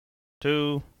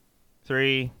2,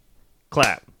 3,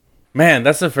 clap. Man,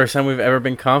 that's the first time we've ever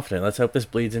been confident. Let's hope this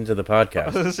bleeds into the I was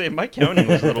podcast. going to say, my counting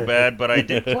was a little bad, but I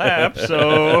did clap,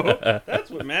 so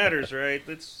that's what matters, right?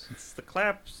 It's the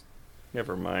claps.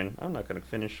 Never mind. I'm not going to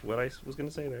finish what I was going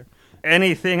to say there.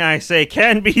 Anything I say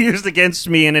can be used against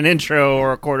me in an intro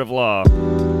or a court of law.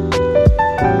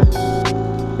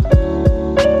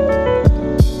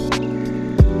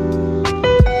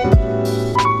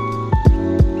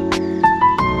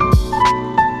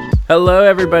 Hello,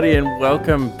 everybody, and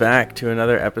welcome back to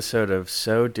another episode of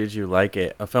So Did You Like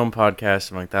It, a film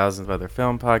podcast among thousands of other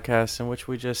film podcasts in which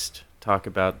we just talk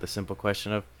about the simple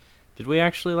question of, did we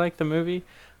actually like the movie?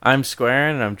 I'm Square,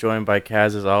 and I'm joined by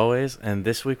Kaz as always, and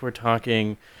this week we're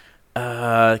talking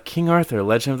King Arthur,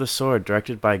 Legend of the Sword,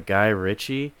 directed by Guy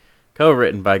Ritchie,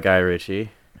 co-written by Guy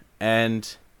Ritchie,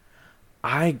 and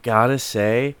I gotta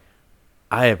say,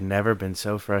 I have never been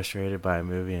so frustrated by a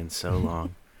movie in so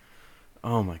long.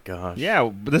 Oh my gosh.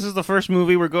 Yeah, this is the first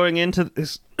movie we're going into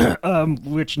this,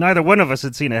 which neither one of us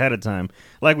had seen ahead of time.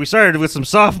 Like, we started with some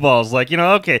softballs, like,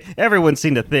 okay, everyone's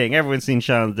seen The Thing, everyone's seen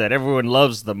Shaun of the Dead, everyone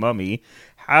loves The Mummy.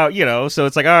 So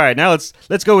it's like, all right, now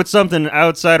let's go with something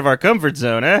outside of our comfort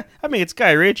zone, eh? I mean, it's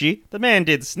Guy Ritchie. The man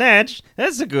did Snatch.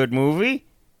 That's a good movie.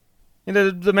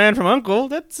 And the Man from U.N.C.L.E.,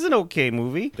 that's an okay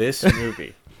movie. This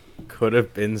movie could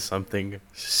have been something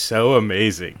so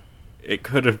amazing. It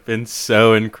could have been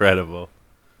so incredible.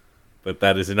 But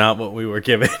that is not what we were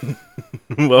given.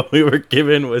 What we were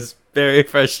given was very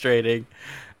frustrating.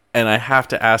 And I have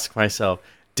to ask myself,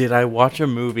 did I watch a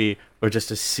movie or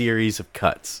just a series of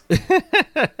cuts?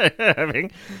 I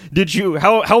mean,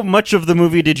 how much of the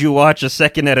movie did you watch a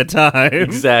second at a time?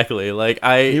 Exactly.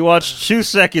 You watched 2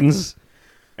 seconds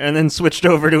and then switched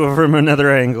over to from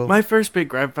another angle. My first big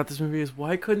gripe about this movie is,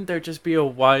 why couldn't there just be a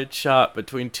wide shot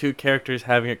between two characters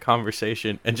having a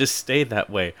conversation and just stay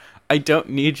that way? I don't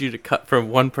need you to cut from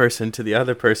one person to the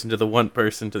other person to the one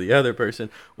person to the other person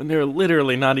when they're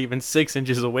literally not even 6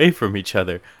 inches away from each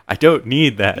other. I don't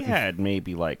need that. We had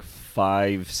maybe like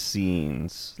 5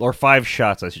 scenes, or 5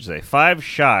 shots, I should say. 5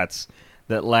 shots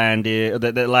that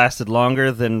lasted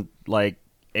longer than like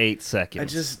 8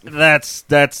 seconds.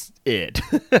 That's it.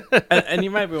 and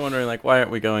you might be wondering, like, why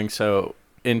aren't we going so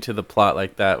into the plot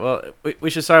like that? Well, we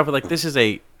should start off with, like, this is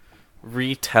a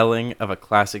retelling of a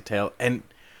classic tale, and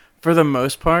for the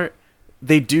most part,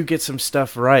 they do get some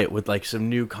stuff right with, like, some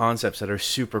new concepts that are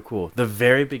super cool. The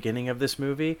very beginning of this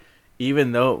movie,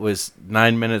 even though it was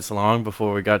 9 minutes long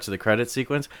before we got to the credit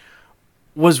sequence,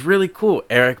 was really cool.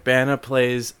 Eric Bana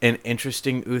plays an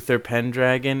interesting Uther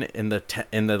Pendragon in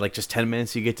the like just 10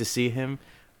 minutes you get to see him.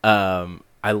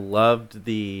 I loved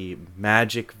the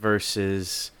magic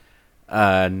versus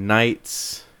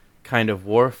knights kind of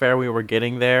warfare we were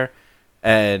getting there,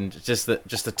 and just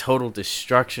the total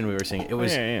destruction we were seeing. It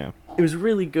was It was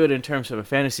really good in terms of a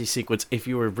fantasy sequence. If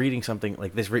you were reading something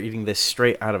like this, reading this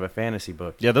straight out of a fantasy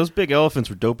book. Yeah, those big elephants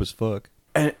were dope as fuck.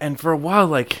 And for a while,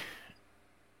 like,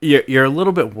 You're a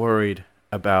little bit worried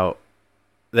about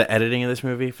the editing of this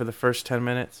movie for the first 10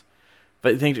 minutes.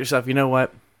 But you think to yourself, you know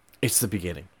what? It's the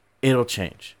beginning. It'll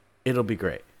change. It'll be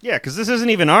great. Yeah, because this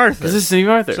isn't even Arthur.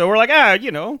 So we're like,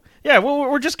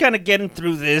 we're just kind of getting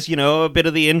through this, a bit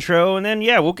of the intro, and then,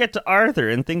 we'll get to Arthur,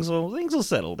 and things will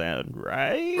settle down,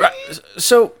 right? Right.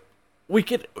 So we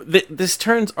could... This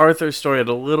turns Arthur's story a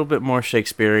little bit more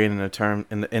Shakespearean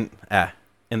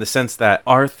in the sense that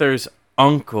Arthur's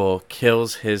uncle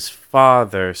kills his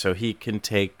father so he can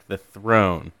take the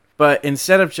throne. But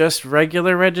instead of just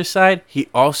regular regicide, he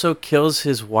also kills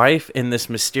his wife in this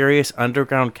mysterious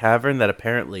underground cavern that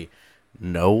apparently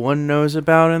no one knows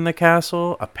about in the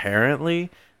castle. Apparently.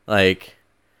 Like,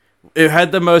 it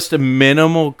had the most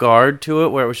minimal guard to it,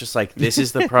 where it was just like, this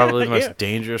is probably the most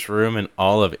dangerous room in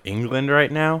all of England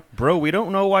right now. Bro, we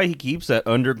don't know why he keeps that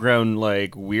underground,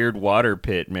 like, weird water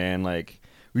pit, man. Like,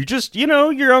 we just,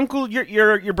 your uncle,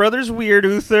 your brother's weird,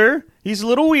 Uther. He's a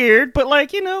little weird, but,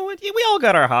 like, we all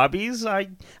got our hobbies. I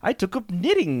took up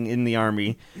knitting in the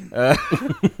army.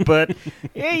 But,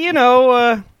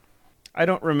 I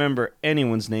don't remember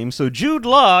anyone's name. So Jude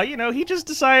Law, he just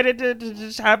decided to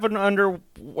just have an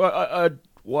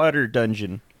water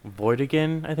dungeon.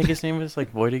 Voidigan, I think his name is,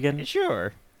 like, Voidigan?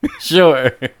 Sure.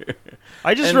 Sure.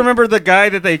 I just remember the guy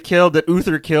that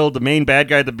Uther killed, the main bad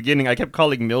guy at the beginning. I kept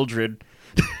calling Mildred.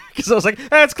 Because I was like,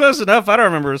 that's close enough. I don't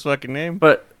remember his fucking name.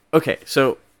 But, okay,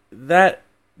 so that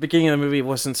beginning of the movie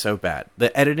wasn't so bad.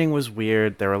 The editing was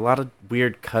weird. There were a lot of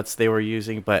weird cuts they were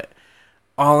using. But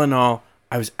all in all,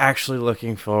 I was actually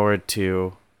looking forward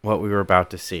to what we were about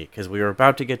to see. Because we were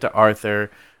about to get to Arthur.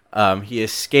 He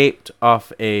escaped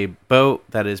off a boat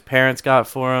that his parents got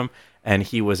for him. and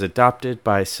he was adopted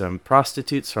by some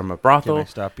prostitutes from a brothel. Can I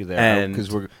stop you there? And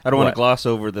Because I don't want to gloss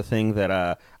over the thing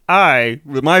that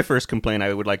my first complaint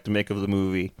I would like to make of the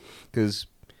movie, because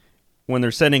when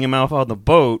they're sending him out on the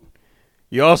boat,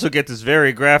 you also get this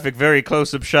very graphic, very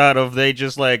close-up shot of they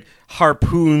just like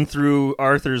harpoon through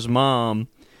Arthur's mom.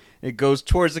 It goes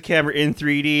towards the camera in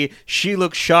 3D. She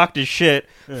looks shocked as shit,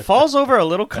 falls over a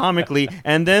little comically,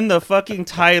 and then the fucking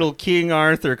title, King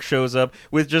Arthur, shows up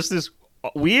with just this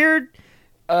weird,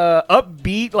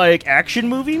 upbeat, like, action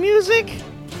movie music.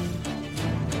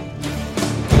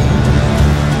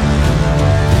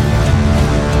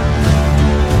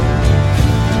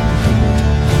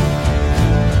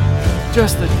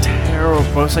 Just a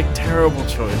terrible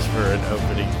choice for an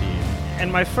opening theme. And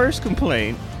my first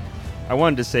complaint, I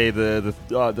wanted to say the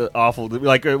awful,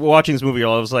 like watching this movie,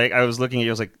 I was looking at you,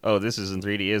 I was like, oh, this is in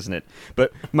 3D, isn't it?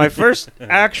 But my first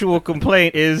actual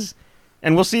complaint is,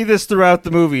 and we'll see this throughout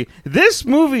the movie, this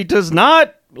movie does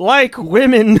not like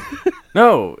women.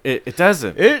 No, it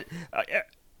doesn't.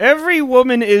 Every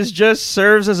woman just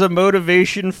serves as a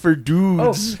motivation for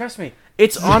dudes. Oh, trust me,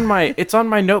 it's on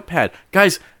my notepad,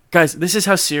 guys. This is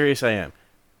how serious I am.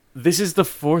 This is the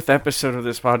 4th episode of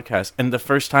this podcast, and the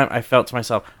first time I felt to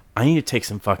myself, I need to take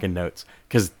some fucking notes,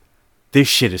 because this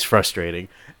shit is frustrating.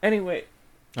 Anyway.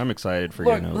 I'm excited for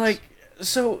your notes.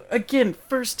 So, again,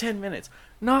 first 10 minutes,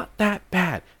 not that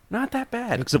bad. Not that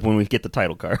bad. Except when we get the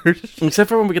title card. Except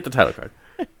for when we get the title card.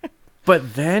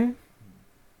 But then,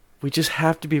 we just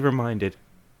have to be reminded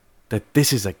that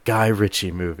this is a Guy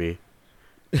Ritchie movie.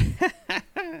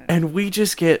 And we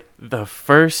just get the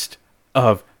first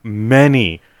of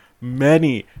many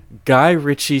Guy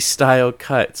Ritchie style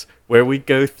cuts where we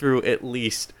go through at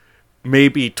least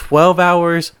maybe 12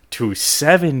 hours to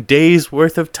 7 days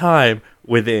worth of time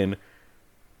within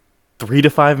 3 to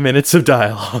 5 minutes of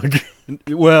dialogue.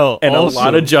 Well, and also, a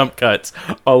lot of jump cuts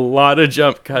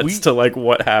to like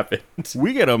what happened.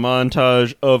 We get a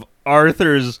montage of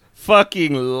Arthur's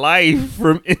fucking life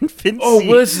from infancy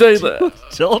to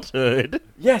adulthood.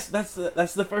 Yes, that's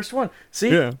the first one. See,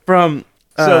 yeah. From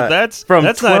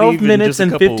 12 minutes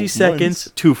and 50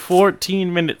 seconds to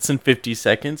 14 minutes and 50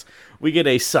 seconds, we get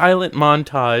a silent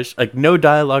montage, like no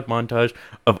dialogue montage,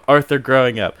 of Arthur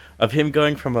growing up, of him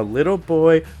going from a little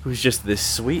boy who's just this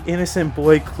sweet innocent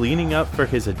boy cleaning up for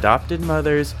his adopted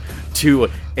mothers to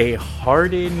a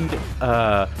hardened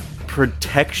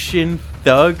protection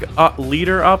thug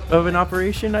leader of an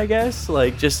operation, I guess,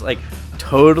 like just like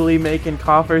totally making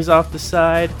coffers off the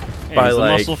side. By the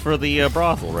muscle for the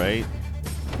brothel, right?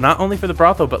 Not only for the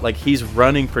brothel, but like he's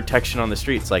running protection on the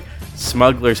streets. Like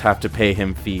smugglers have to pay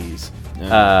him fees.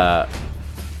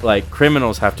 Like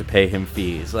criminals have to pay him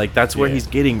fees. Like that's where he's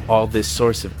getting all this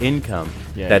source of income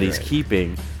that he's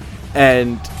keeping.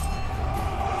 And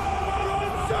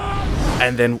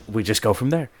then we just go from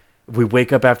there. We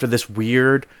wake up after this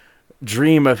weird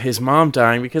dream of his mom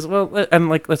dying because, well, and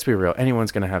like let's be real,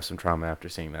 anyone's gonna have some trauma after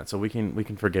seeing that, so we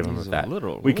can forgive him of that.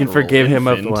 We can forgive him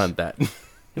of that.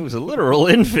 He was a literal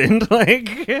infant, like.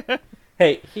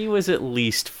 Hey, he was at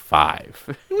least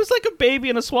 5. He was like a baby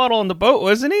in a swaddle on the boat,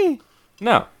 wasn't he?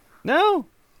 No. Oh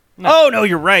no,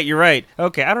 you're right.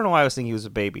 Okay, I don't know why I was thinking he was a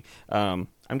baby. I'm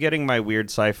getting my weird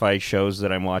sci-fi shows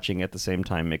that I'm watching at the same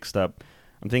time mixed up.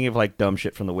 I'm thinking of like dumb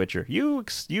shit from The Witcher. You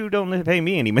don't pay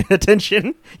me any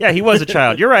attention. Yeah, he was a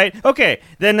child. You're right. Okay,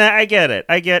 then I get it.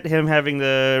 I get him having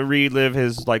to relive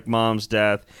his like mom's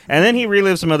death, and then he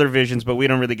relives some other visions, but we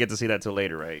don't really get to see that till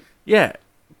later, right? Yeah,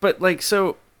 but like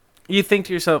so, you think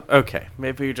to yourself, okay,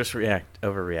 maybe you're just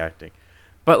overreacting,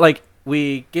 but like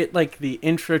we get like the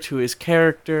intro to his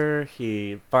character.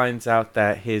 He finds out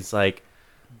that his like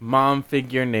mom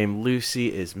figure named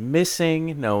Lucy is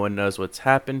missing. No one knows what's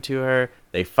happened to her.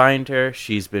 They find her.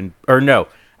 No,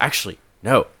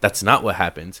 that's not what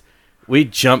happens. We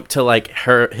jump to like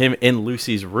him in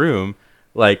Lucy's room,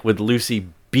 like with Lucy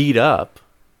beat up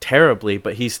terribly,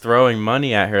 but he's throwing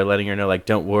money at her, letting her know like,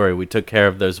 don't worry, we took care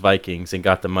of those Vikings and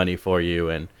got the money for you,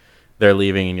 and they're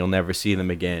leaving and you'll never see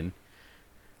them again.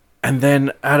 And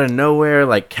then out of nowhere,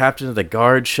 like Captain of the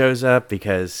Guard shows up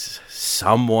because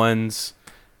someone's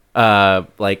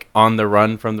like on the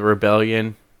run from the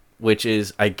rebellion, which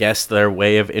is, I guess, their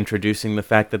way of introducing the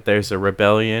fact that there's a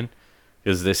rebellion,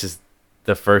 because this is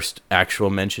the first actual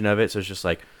mention of it. So it's just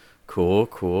like,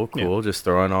 cool, yeah. Just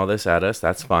throwing all this at us.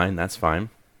 That's fine.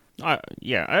 I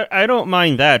don't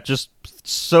mind that. Just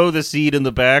sow the seed in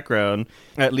the background.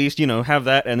 At least, have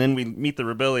that, and then we meet the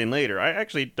rebellion later. I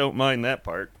actually don't mind that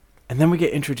part. And then we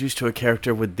get introduced to a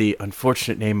character with the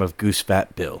unfortunate name of Goose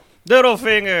Fat Bill.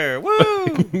 Littlefinger!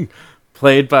 Woo!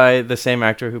 Played by the same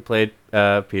actor who played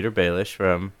Peter Baelish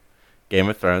from Game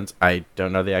of Thrones. I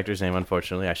don't know the actor's name,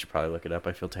 unfortunately. I should probably look it up.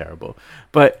 I feel terrible.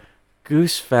 But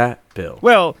Goose Fat Bill.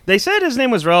 Well, they said his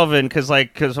name was relevant because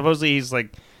supposedly he's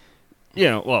like,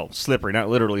 slippery, not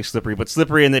literally slippery, but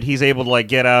slippery in that he's able to like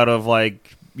get out of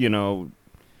like,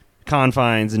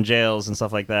 confines and jails and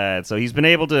stuff like that. So he's been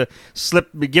able to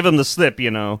give him the slip,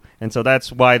 and so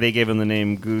that's why they gave him the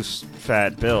name Goose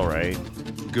Fat Bill, right?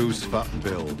 Goose Fat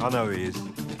Bill. I know he is.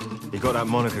 He got that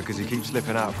moniker because he keeps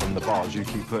slipping out from the bars you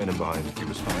keep putting him behind. He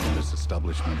was found in this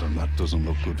establishment, and that doesn't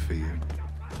look good for you.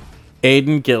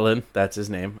 Aidan Gillen, that's his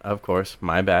name, of course.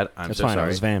 My bad. That's so fine. sorry. I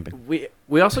was vamping.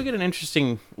 We also get an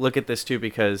interesting look at this too,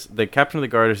 because the captain of the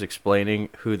guard is explaining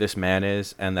who this man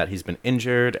is and that he's been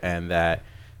injured and that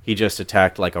he just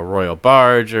attacked like a royal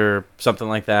barge or something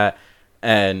like that.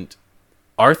 And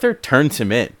Arthur turns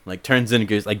him in, turns in and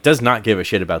goes, does not give a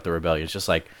shit about the rebellion. It's just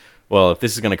like, well, if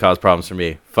this is going to cause problems for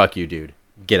me, fuck you, dude.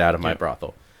 Get out of my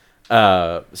brothel.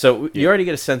 So you already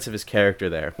get a sense of his character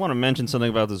there. I want to mention something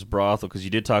about this brothel because you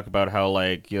did talk about how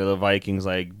the Vikings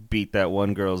beat that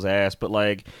one girl's ass, but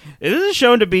it is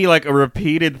shown to be a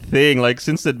repeated thing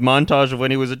since the montage of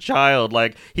when he was a child.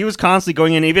 He was constantly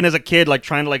going in, even as a kid,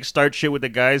 trying to start shit with the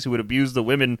guys who would abuse the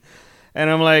women, and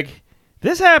I'm like,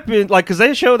 this happened because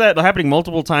they show that happening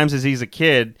multiple times as he's a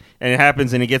kid, and it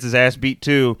happens and he gets his ass beat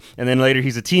too, and then later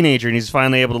he's a teenager and he's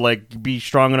finally able to be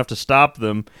strong enough to stop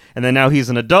them, and then now he's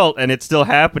an adult and it's still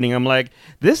happening. I'm like,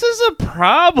 this is a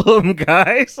problem,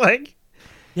 guys.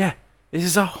 Yeah, this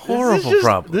is a horrible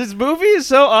problem. This movie is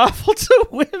so awful to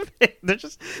women.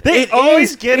 They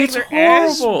always get their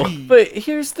ass beat. But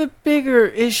here's the bigger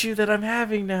issue that I'm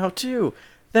having now too,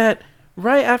 that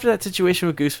right after that situation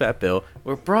with Goose Fat Bill,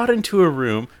 we're brought into a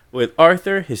room with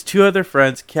Arthur, his two other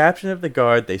friends, captain of the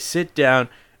guard. They sit down,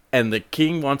 and the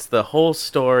king wants the whole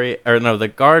story,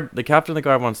 the captain of the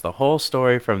guard wants the whole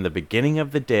story from the beginning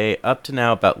of the day up to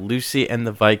now about Lucy and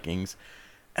the Vikings.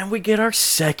 And we get our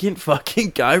second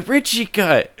fucking Guy Ritchie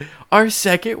cut. Our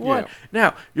second one. Yeah.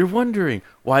 Now, you're wondering,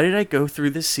 why did I go through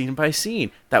this scene by scene?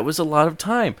 That was a lot of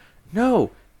time.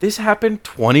 No. This happened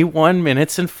 21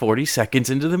 minutes and 40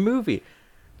 seconds into the movie.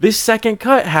 This second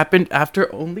cut happened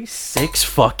after only 6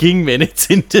 fucking minutes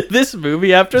into this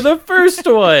movie after the first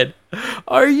one.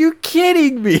 Are you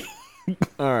kidding me?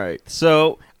 All right.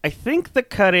 So I think the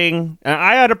cutting...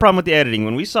 I had a problem with the editing.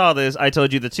 When we saw this, I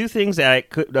told you the 2 things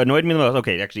that annoyed me the most...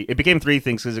 Okay, actually, it became 3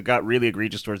 things because it got really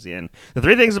egregious towards the end. The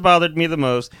 3 things that bothered me the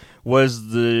most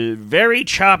was the very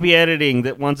choppy editing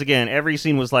that, once again, every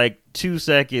scene was 2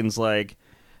 seconds,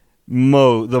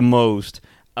 the most,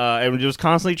 and it was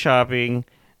constantly chopping.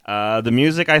 The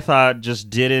music, I thought, just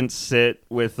didn't sit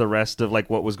with the rest of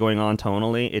what was going on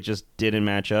tonally. It just didn't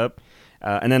match up.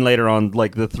 And then later on, the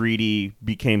 3D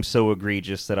became so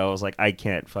egregious that I was like, I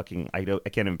can't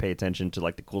even pay attention to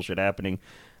the cool shit happening.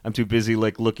 I'm too busy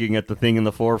looking at the thing in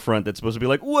the forefront that's supposed to be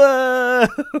whoa.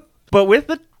 But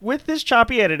with this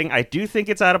choppy editing, I do think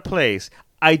it's out of place.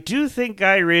 I do think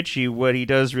Guy Ritchie, what he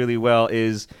does really well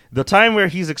is the time where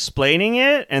he's explaining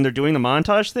it and they're doing the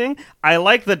montage thing. I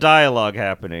like the dialogue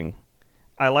happening.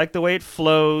 I like the way it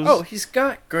flows. Oh, he's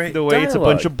got great The way dialogue, it's a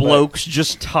bunch of blokes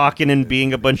just talking and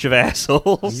being a bunch of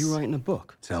assholes. Are you writing a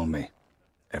book? Tell me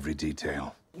every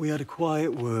detail. We had a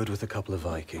quiet word with a couple of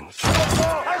Vikings.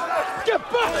 Get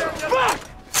back!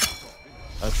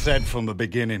 I said from the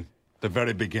beginning, the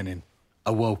very beginning. I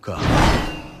woke up.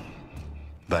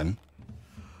 Then?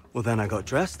 Well, then I got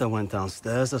dressed, I went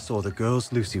downstairs, I saw the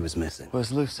girls. Lucy was missing.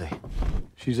 Where's Lucy?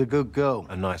 She's a good girl.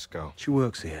 A nice girl. She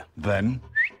works here. Then,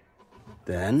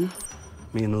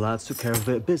 me and the lads took care of a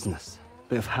bit of business.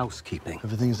 Bit of housekeeping.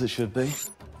 everything as it should be.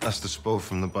 That's the spoil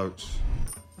from the boats.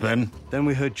 Then,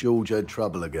 We heard George had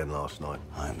trouble again last night.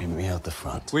 I mean, me out the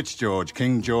front. which George?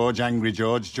 King George, Angry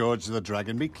George, George the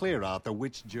Dragon? Be clear, Arthur,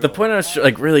 which George? The point I was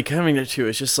really coming to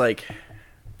is just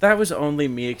that was only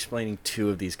me explaining 2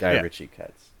 of these Guy Ritchie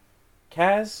cuts.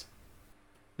 Kaz,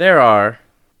 there are...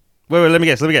 Wait, let me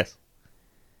guess.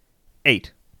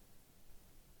 8.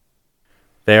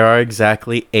 There are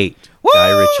exactly 8 Guy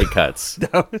Ritchie cuts.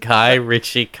 Guy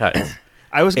Ritchie cuts.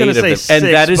 I was going to say 6, and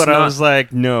that is but not, I was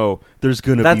like, no, there's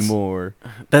going to be more.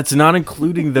 That's not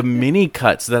including the mini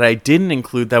cuts that I didn't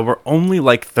include that were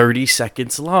only 30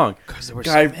 seconds long.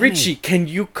 Guy Ritchie, can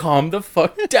you calm the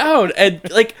fuck down? And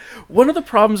one of the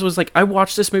problems was I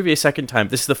watched this movie a second time.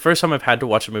 This is the first time I've had to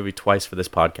watch a movie twice for this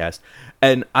podcast.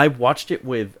 And I watched it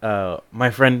with my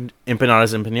friend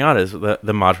Empanadas and Pinatas,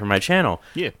 the mod for my channel.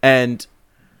 Yeah. And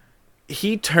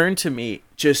he turned to me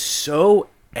just so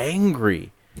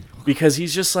angry. Because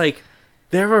he's just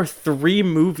there are 3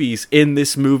 movies in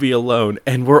this movie alone,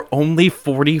 and we're only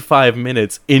 45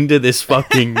 minutes into this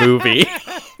fucking movie.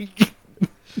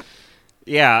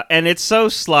 Yeah, and it's so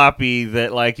sloppy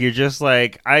that like you're just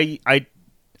like I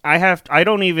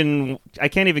can't even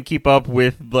keep up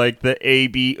with like the A,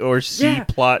 B, or C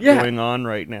plot going on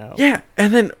right now. Yeah,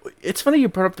 and then it's funny you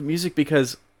brought up the music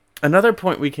because another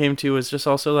point we came to is just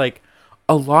also like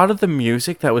a lot of the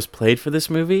music that was played for this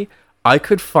movie I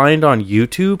could find on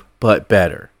YouTube, but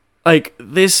better. Like,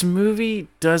 this movie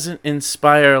doesn't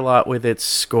inspire a lot with its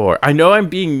score. I know I'm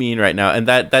being mean right now, and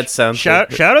that sounds...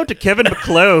 Shout out to Kevin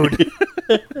MacLeod,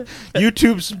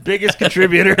 YouTube's biggest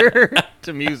contributor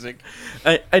to music.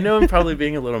 I know I'm probably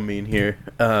being a little mean here.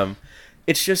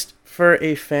 It's just, for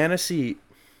a fantasy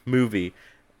movie,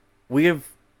 we have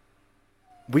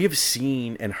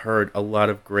seen and heard a lot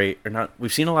of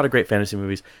we've seen a lot of great fantasy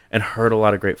movies and heard a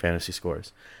lot of great fantasy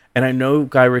scores. And I know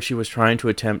Guy Ritchie was trying to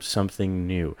attempt something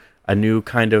new, a new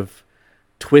kind of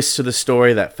twist to the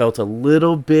story that felt a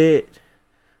little bit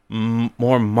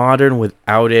more modern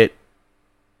without it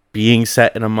being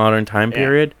set in a modern time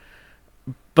period.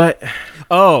 But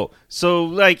so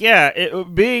like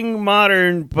it being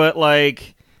modern, but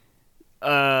like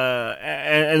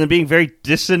and then being very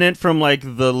dissonant from like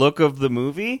the look of the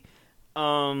movie.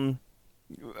 But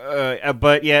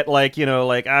yet, like, you know,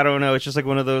 like, I don't know, it's just like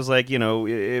one of those, like, you know,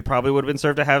 it probably would have been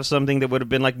served to have something that would have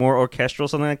been like more orchestral,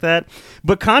 something like that.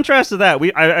 But contrast to that,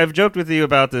 I've joked with you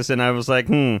about this, and I was like,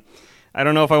 I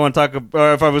don't know if I want to talk,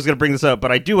 or if I was going to bring this up,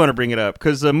 but I do want to bring it up,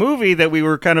 because the movie that we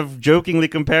were kind of jokingly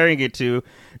comparing it to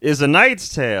is A Knight's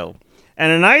Tale.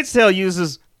 And A Knight's Tale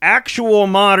uses actual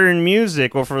modern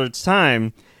music, or for its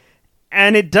time,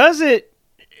 and it does it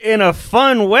in a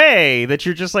fun way that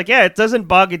you're just like, yeah, it doesn't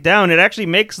bog it down. It actually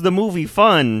makes the movie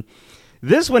fun.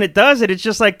 This, when it does it, it's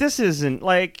just like, this isn't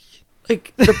like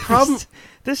the problem.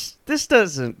 This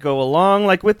doesn't go along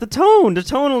like with the tone. The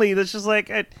tonally, that's just like,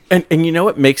 and you know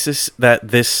what makes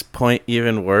this point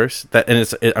even worse?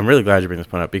 I'm really glad you bring this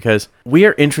point up, because we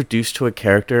are introduced to a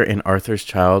character in Arthur's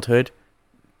childhood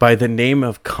by the name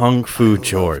of Kung Fu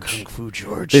George. Kung Fu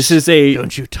George. This is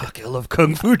Don't you talk ill of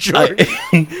Kung Fu George.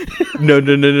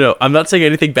 No. I'm not saying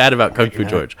anything bad about Kung Fu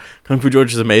George. Kung Fu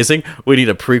George is amazing. We need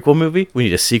a prequel movie. We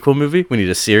need a sequel movie. We need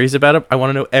a series about him. I want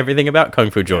to know everything about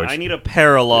Kung Fu George. I need a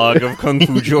paralogue of Kung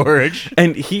Fu George.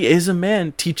 And he is a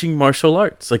man teaching martial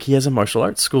arts. Like, he has a martial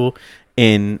arts school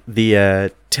in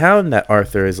the town that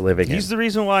Arthur is living in. He's the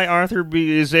reason why Arthur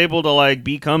is able to like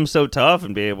become so tough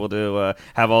and be able to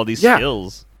have all these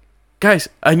skills. Guys,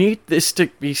 I need this to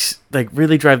be, like,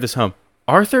 really drive this home.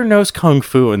 Arthur knows Kung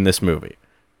Fu in this movie.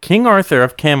 King Arthur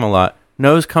of Camelot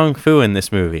knows Kung Fu in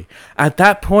this movie. At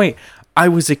that point, I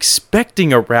was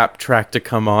expecting a rap track to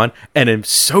come on, and I'm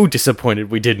so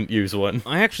disappointed we didn't use one.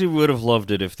 I actually would have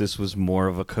loved it if this was more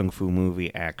of a Kung Fu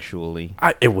movie, actually.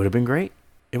 It would have been great.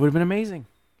 It would have been amazing.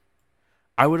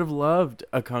 I would have loved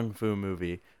a Kung Fu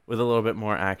movie with a little bit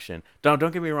more action. Don't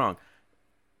get me wrong.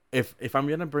 If I'm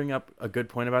going to bring up a good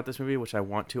point about this movie, which I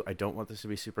want to, I don't want this to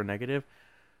be super negative.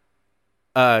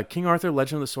 King Arthur,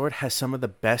 Legend of the Sword has some of the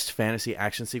best fantasy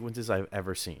action sequences I've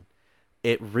ever seen.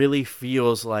 It really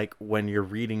feels like when you're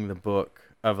reading the book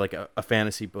of like a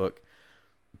fantasy book,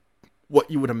 what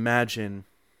you would imagine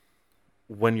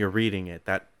when you're reading it,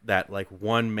 that like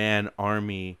one-man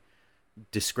army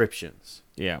descriptions.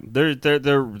 Yeah,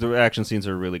 their action scenes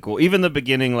are really cool. Even the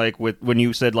beginning, like when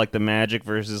you said like the magic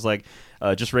versus like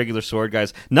just regular sword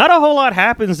guys, not a whole lot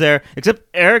happens there except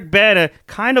Eric Bana,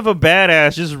 kind of a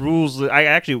badass, just rules. I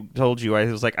actually told you, I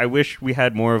was like, I wish we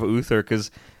had more of Uther, because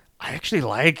I actually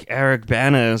like Eric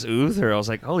Bana as Uther. I was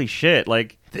like, holy shit,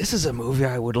 like this is a movie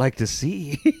I would like to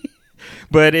see.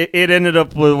 But it ended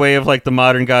up with a way of like the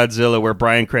modern Godzilla, where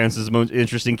Bryan Cranston's the most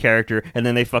interesting character, and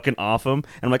then they fucking off him,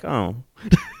 and I'm like, oh.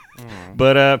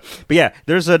 But yeah,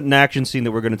 there's an action scene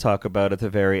that we're going to talk about at the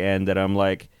very end that I'm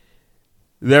like,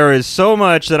 there is so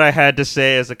much that I had to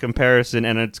say as a comparison,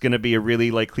 and it's going to be a really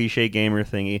like cliche gamer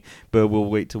thingy, but we'll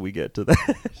wait till we get to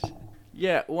that.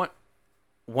 Yeah,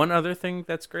 one other thing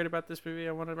that's great about this movie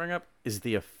I want to bring up is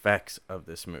the effects of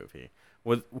this movie.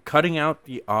 With cutting out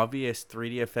the obvious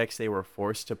 3D effects they were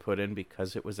forced to put in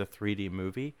because it was a 3D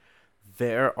movie,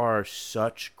 there are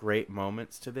such great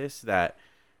moments to this that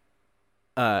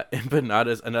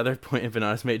another point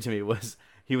Empanadas made to me was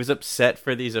he was upset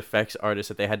for these effects artists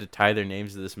that they had to tie their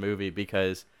names to this movie,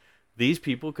 because these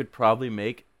people could probably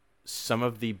make some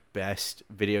of the best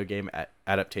video game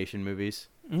adaptation movies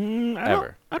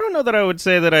I don't know that I would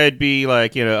say that I'd be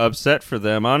like, upset for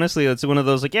them. Honestly, it's one of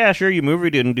those like, yeah, sure, your movie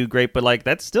didn't do great, but like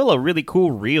that's still a really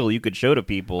cool reel you could show to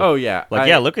people. Oh yeah, like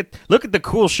look at the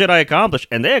cool shit I accomplished,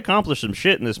 and they accomplished some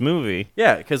shit in this movie.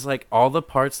 Yeah, because like all the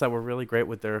parts that were really great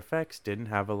with their effects didn't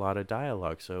have a lot of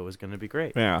dialogue, so it was going to be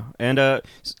great. Yeah, and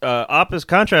opposite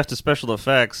contrast to special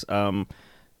effects.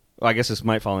 Well, I guess this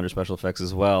might fall under special effects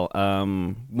as well.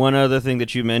 One other thing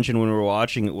that you mentioned when we were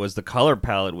watching it was the color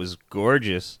palette was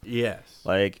gorgeous. Yes.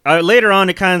 Like later on,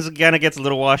 it kind of gets a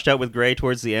little washed out with gray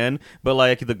towards the end, but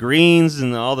like the greens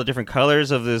and all the different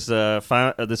colors of this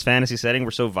this fantasy setting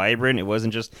were so vibrant. It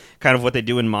wasn't just kind of what they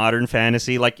do in modern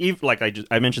fantasy. Like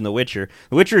I mentioned, The Witcher.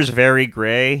 The Witcher is very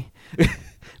gray.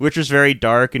 Witcher's very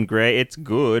dark and gray. It's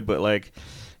good, but like.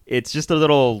 It's just a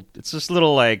little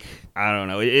like, I don't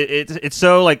know. It's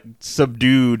so like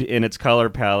subdued in its color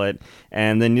palette,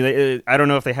 and then I don't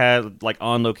know if they had like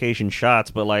on location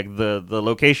shots, but like the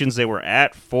locations they were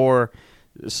at for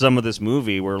some of this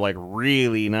movie were like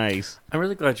really nice. I'm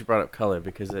really glad you brought up color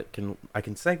because I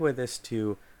can segue this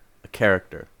to a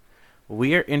character.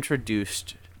 We are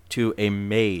introduced to a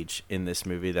mage in this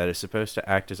movie that is supposed to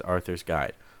act as Arthur's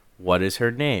guide. What is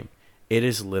her name? It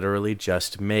is literally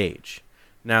just Mage.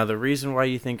 Now, the reason why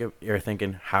you're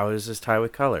thinking, how does this tie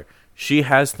with color? She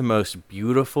has the most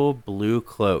beautiful blue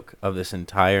cloak of this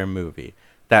entire movie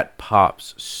that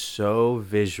pops so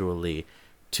visually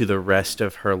to the rest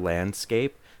of her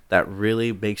landscape that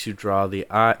really makes you draw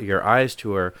your eyes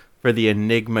to her for the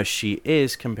enigma she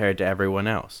is compared to everyone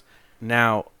else.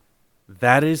 Now,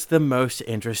 that is the most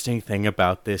interesting thing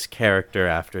about this character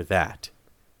after that.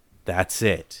 That's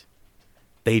it.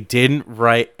 They didn't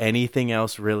write anything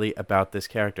else really about this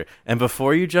character. And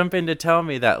before you jump in to tell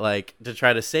me that, like, to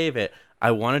try to save it, I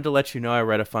wanted to let you know I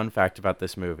read a fun fact about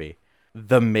this movie.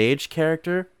 The mage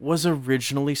character was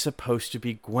originally supposed to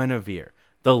be Guinevere,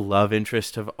 the love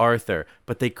interest of Arthur,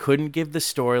 but they couldn't give the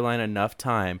storyline enough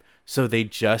time, so they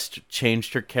just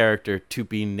changed her character to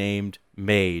be named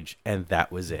Mage, and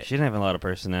that was it. She didn't have a lot of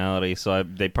personality, so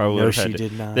they probably No, she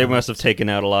did not. They must have taken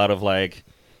out a lot of like.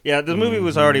 Yeah, the movie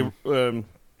was already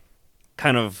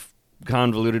kind of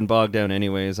convoluted and bogged down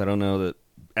anyways. I don't know that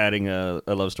adding a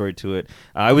love story to it.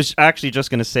 I was actually just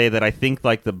going to say that I think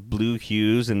like the blue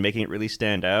hues and making it really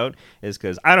stand out is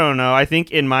because, I don't know, I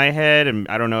think in my head, and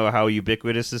I don't know how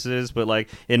ubiquitous this is, but like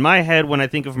in my head when I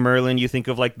think of Merlin, you think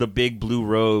of like the big blue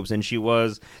robes, and she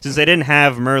was, since they didn't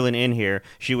have Merlin in here,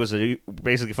 she was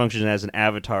basically functioning as an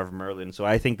avatar of Merlin. So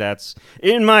I think that's,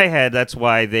 in my head, that's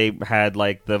why they had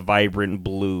like the vibrant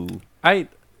blue.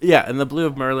 Yeah, and the blue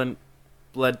of Merlin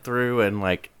bled through, and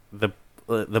like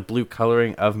the blue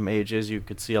coloring of mages, you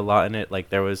could see a lot in it. Like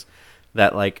there was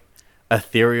that like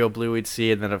ethereal blue we'd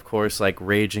see, and then of course like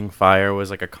raging fire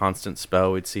was like a constant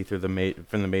spell we'd see through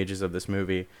from the mages of this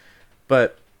movie.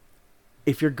 But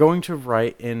if you're going to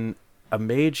write in a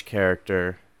mage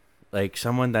character, like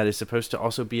someone that is supposed to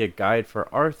also be a guide for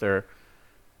Arthur,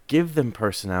 give them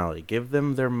personality, give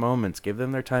them their moments, give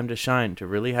them their time to shine, to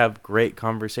really have great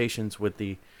conversations with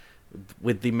the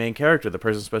main character, the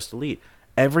person supposed to lead.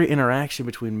 Every interaction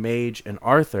between Mage and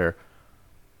Arthur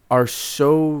are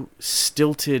so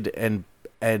stilted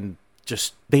and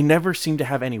just, they never seem to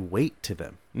have any weight to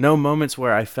them. No moments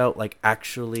where I felt like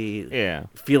actually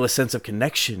feel a sense of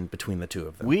connection between the two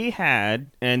of them. We had,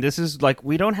 and this is like,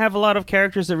 we don't have a lot of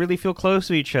characters that really feel close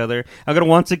to each other. I'm going to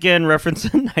once again reference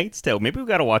A Knight's Tale. Maybe we've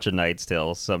got to watch A Knight's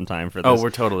Tale sometime for this. Oh,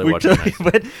 we're totally watching Knight's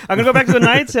Tale. But I'm going to go back to The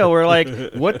Knight's Tale where like,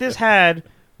 what this had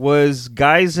was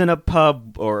guys in a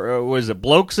pub, or was it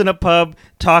blokes in a pub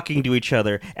talking to each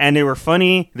other, and they were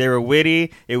funny, they were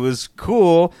witty, it was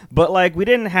cool, but like we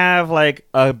didn't have like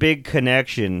a big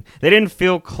connection. They didn't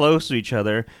feel close to each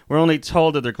other. We're only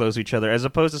told that they're close to each other, as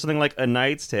opposed to something like A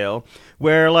Knight's Tale,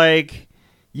 where like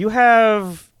you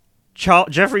have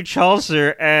Geoffrey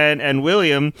Chaucer and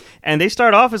William, and they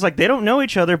start off as like they don't know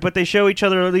each other, but they show each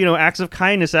other, acts of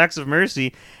kindness, acts of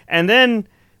mercy, and then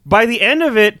by the end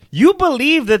of it, you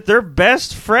believe that they're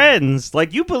best friends.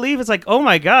 Like, you believe it's like, oh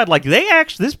my god, like they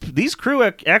actually, these crew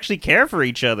actually care for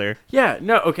each other. Yeah,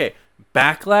 no, okay.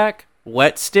 Backlack,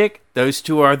 Wet Stick, those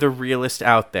two are the realest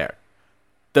out there.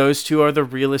 Those two are the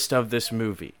realest of this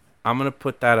movie. I'm going to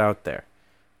put that out there.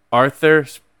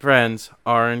 Arthur's friends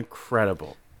are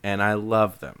incredible, and I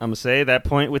love them. I'm going to say that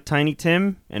point with Tiny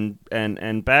Tim and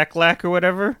Backlack or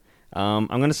whatever. I'm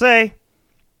going to say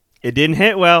it didn't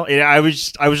hit well. I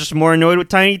was just more annoyed with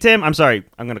Tiny Tim. I'm sorry.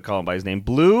 I'm going to call him by his name.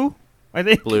 Blue, I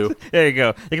think. Blue. There you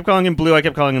go. They kept calling him Blue. I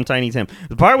kept calling him Tiny Tim.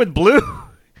 The part with Blue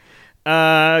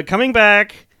coming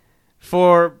back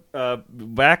for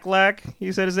Backlack,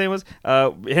 he said his name was,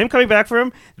 him coming back for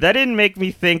him, that didn't make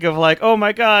me think of like, oh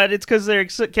my god, it's because they're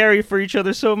caring for each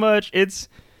other so much.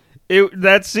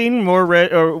 That scene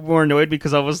more annoyed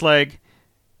because I was like,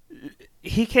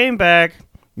 he came back,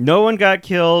 no one got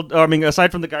killed. I mean,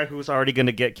 aside from the guy who was already going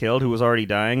to get killed, who was already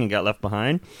dying and got left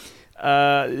behind.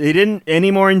 They didn't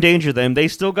any more endanger them. They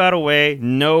still got away.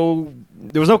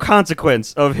 There was no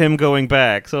consequence of him going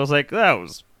back. So I was like, that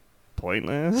was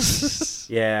pointless.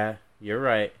 Yeah, you're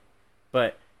right.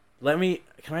 But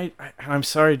I'm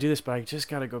sorry to do this, but I just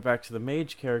got to go back to the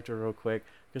mage character real quick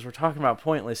because we're talking about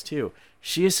pointless too.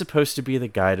 She is supposed to be the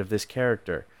guide of this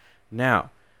character. Now,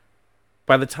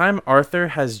 by the time Arthur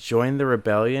has joined the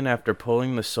rebellion after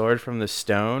pulling the sword from the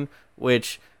stone,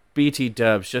 which BT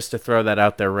dubs, just to throw that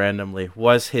out there randomly,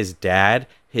 was his dad.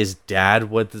 His dad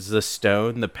was the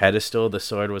stone, the pedestal the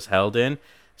sword was held in.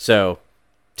 So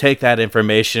take that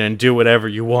information and do whatever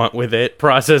you want with it.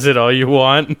 Process it all you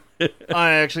want.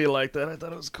 I actually liked that. I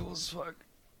thought it was cool as fuck.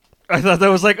 I thought that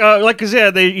was because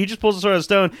he just pulls the sword out of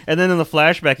stone, and then in the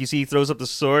flashback, you see he throws up the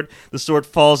sword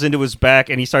falls into his back,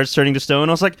 and he starts turning to stone.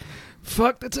 I was like,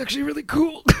 fuck, that's actually really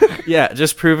cool. Yeah,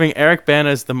 just proving Eric Bana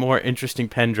is the more interesting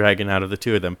Pendragon out of the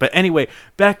two of them. But anyway,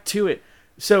 back to it.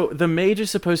 So the mage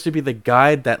is supposed to be the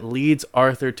guide that leads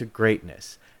Arthur to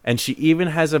greatness. And she even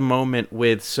has a moment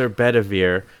with Sir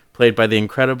Bedivere, played by the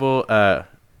incredible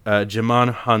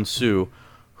Jaimin Hansu,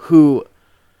 who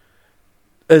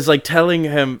is like telling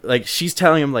him, like she's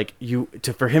telling him, like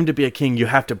for him to be a king, you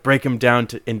have to break him down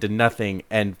into nothing,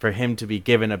 and for him to be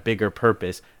given a bigger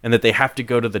purpose, and that they have to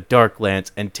go to the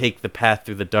Darklands and take the path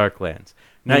through the Darklands.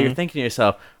 Now you're thinking to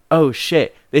yourself, oh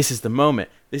shit, this is the moment.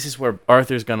 This is where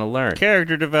Arthur's gonna learn.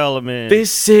 Character development.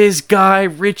 This is Guy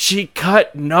Ritchie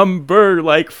cut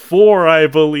number 4, I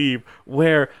believe,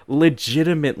 where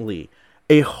legitimately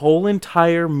a whole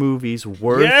entire movie's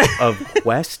worth of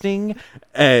questing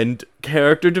and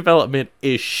character development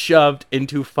is shoved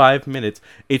into 5 minutes.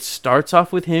 It starts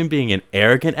off with him being an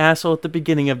arrogant asshole at the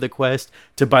beginning of the quest,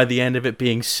 to by the end of it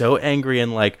being so angry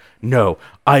and like, no,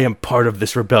 I am part of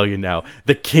this rebellion now.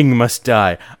 The king must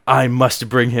die. I must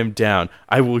bring him down.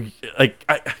 I will,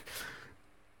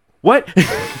 what?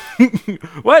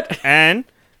 What? And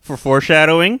for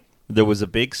foreshadowing, there was a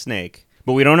big snake.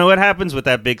 But we don't know what happens with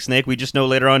that big snake. We just know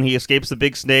later on he escapes the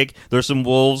big snake. There's some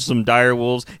wolves, some dire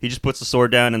wolves. He just puts the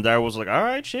sword down, and dire wolves are like, all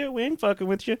right, shit, we ain't fucking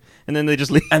with you. And then they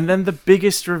just leave. And then the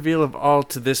biggest reveal of all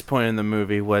to this point in the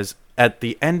movie was at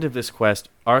the end of this quest,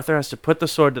 Arthur has to put the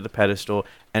sword to the pedestal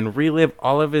and relive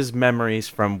all of his memories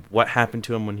from what happened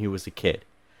to him when he was a kid.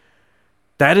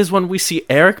 That is when we see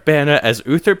Eric Bana as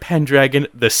Uther Pendragon,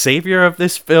 the savior of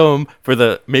this film, for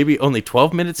the maybe only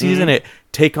 12 minutes he's in it,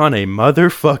 take on a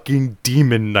motherfucking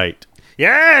demon knight.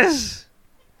 Yes!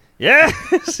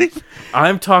 Yes!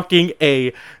 I'm talking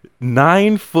a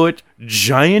 9-foot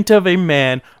giant of a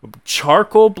man,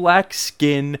 charcoal black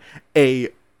skin,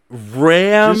 just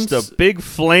a big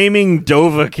flaming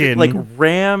Dovahkiin. Like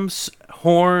ram's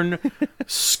horn,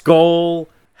 skull,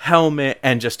 helmet,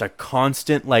 and just a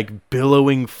constant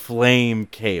billowing flame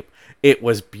cape. It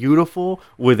was beautiful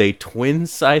with a twin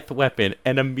scythe weapon,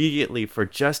 and immediately for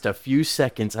just a few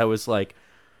seconds I was like,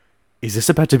 is this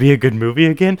about to be a good movie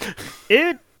again?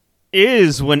 It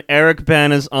is when Eric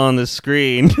Bana's on the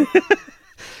screen.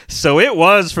 So it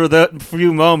was for the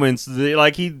few moments.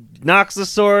 He knocks the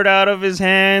sword out of his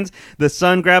hands. The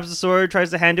son grabs the sword,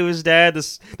 tries to hand to his dad.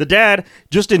 The dad,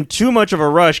 just in too much of a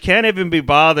rush, can't even be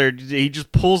bothered. He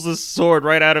just pulls the sword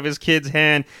right out of his kid's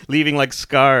hand, leaving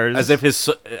scars. As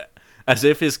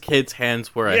if his kid's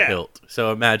hands were a hilt.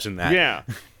 So imagine that. Yeah.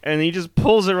 And he just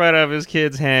pulls it right out of his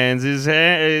kid's hands.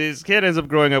 His kid ends up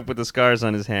growing up with the scars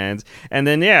on his hands. And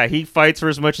then, he fights for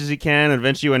as much as he can.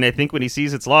 Eventually, I think when he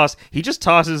sees it's lost, he just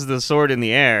tosses the sword in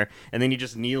the air. And then he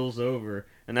just kneels over.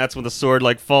 And that's when the sword,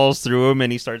 falls through him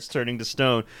and he starts turning to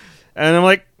stone. And I'm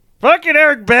like, fucking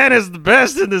Eric Bana is the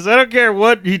best in this. I don't care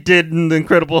what he did in The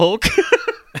Incredible Hulk.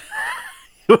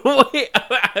 Wait,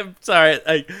 I'm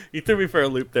sorry. You threw me for a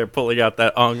loop there, pulling out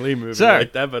that Ong Lee movie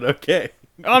like that, but okay.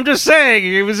 I'm just saying,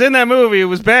 he was in that movie. It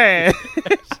was bad.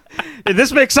 And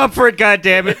this makes up for it,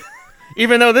 goddammit.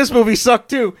 Even though this movie sucked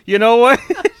too. You know what?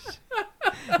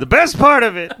 The best part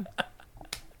of it.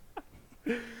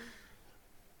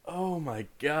 Oh my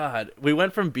god. We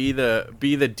went from be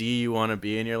the D you want to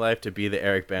be in your life to be the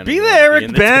Eric Bana. Be the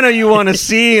Eric Bana you want to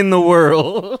see in the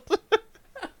world.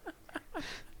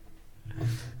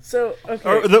 So, okay.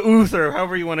 Or the Uther,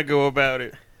 however you want to go about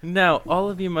it. Now, all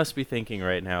of you must be thinking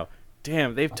right now,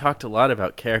 damn, they've talked a lot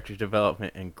about character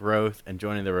development and growth and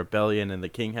joining the rebellion and the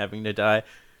king having to die.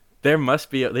 They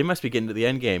must be getting to the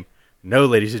end game. No,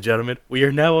 ladies and gentlemen, we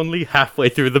are now only halfway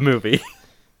through the movie.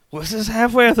 Was this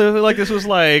halfway through? Like, this was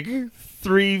like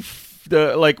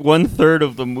like 1/3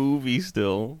 of the movie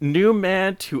still. New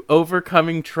man to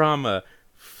overcoming trauma.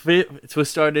 It was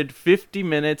started 50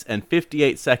 minutes and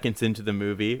 58 seconds into the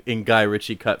movie in Guy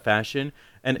Ritchie cut fashion,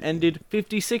 and ended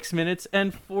 56 minutes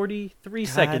and 43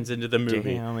 seconds into the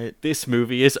movie. Damn it. This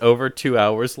movie is over 2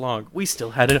 hours long. We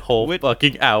still had a whole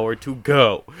fucking hour to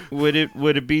go. Would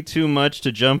it be too much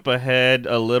to jump ahead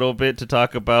a little bit to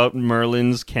talk about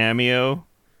Merlin's cameo?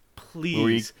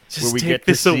 Please, where we take get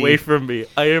to this away see- from me.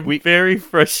 I am very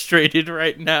frustrated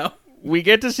right now. We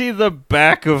get to see the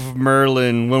back of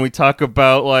Merlin when we talk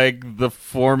about, like, the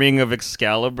forming of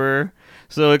Excalibur.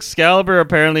 So Excalibur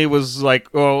apparently was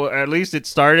like, well, at least it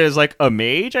started as like a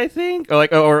mage, I think,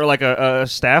 or like a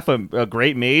staff a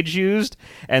great mage used,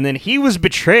 and then he was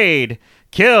betrayed,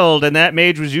 killed, and that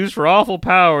mage was used for awful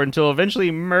power until eventually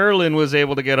Merlin was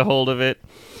able to get a hold of it.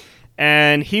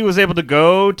 And he was able to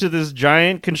go to this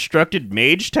giant constructed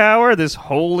mage tower, this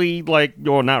holy, like,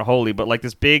 well, not holy, but like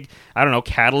this big, I don't know,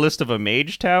 catalyst of a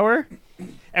mage tower.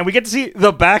 And we get to see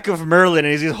the back of Merlin,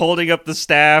 and he's holding up the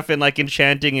staff and, like,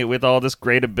 enchanting it with all this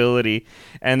great ability.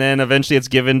 And then eventually it's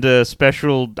given to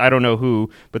special, I don't know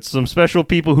who, but some special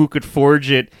people who could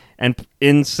forge it and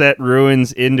inset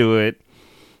ruins into it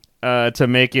to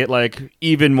make it, like,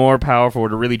 even more powerful,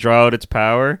 to really draw out its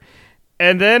power.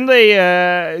 And then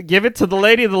they give it to the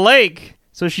Lady of the Lake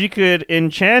so she could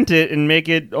enchant it and make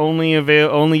it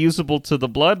only usable to the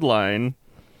bloodline.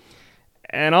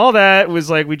 And all that was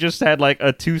like, we just had like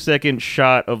a 2-second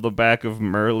shot of the back of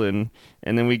Merlin.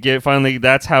 And then we get, finally,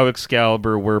 that's how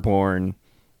Excalibur were born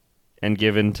and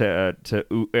given to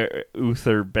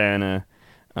Uther Banna.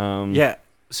 Yeah.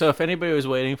 So if anybody was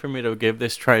waiting for me to give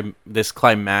this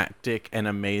climactic and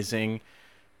amazing,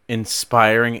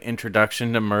 inspiring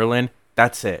introduction to Merlin,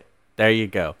 that's it. There you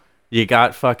go. You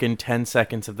got fucking 10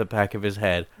 seconds of the back of his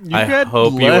head. I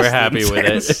hope you were happy with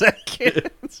it.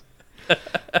 Seconds.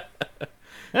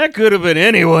 That could have been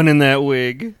anyone in that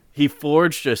wig. He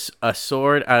forged a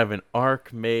sword out of an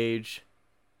archmage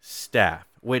staff,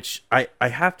 which I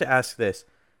have to ask this.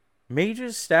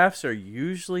 Mages' staffs are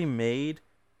usually made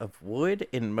of wood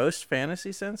in most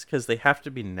fantasy sense because they have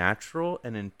to be natural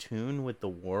and in tune with the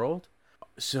world.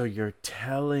 So you're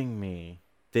telling me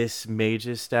this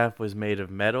mage's staff was made of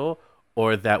metal,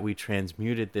 or that we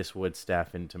transmuted this wood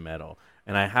staff into metal?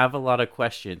 And I have a lot of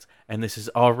questions, and this is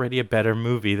already a better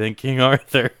movie than King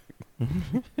Arthur.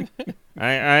 I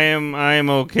am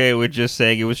okay with just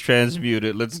saying it was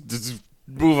transmuted. Let's just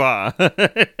move on.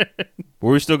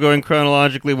 We're still going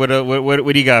chronologically. What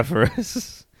do you got for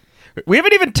us? We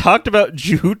haven't even talked about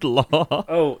Jude Law.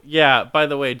 Oh, yeah. By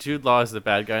the way, Jude Law is the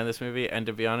bad guy in this movie, and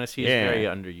to be honest, he's very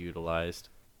underutilized.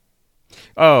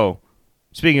 Oh,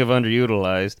 speaking of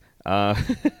underutilized,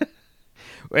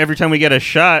 every time we get a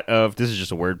shot of, this is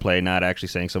just a wordplay, not actually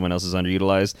saying someone else is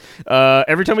underutilized.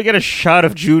 Every time we get a shot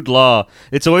of Jude Law,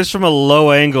 it's always from a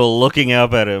low angle looking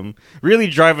up at him, really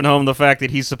driving home the fact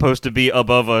that he's supposed to be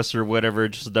above us or whatever,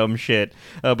 just dumb shit.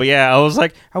 But yeah, I was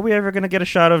like, are we ever going to get a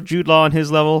shot of Jude Law on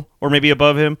his level or maybe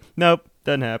above him? Nope,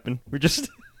 doesn't happen. We're just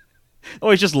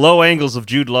always just low angles of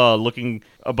Jude Law looking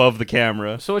above the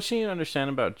camera. So what you need to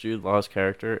understand about Jude Law's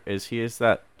character is he is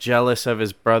that jealous of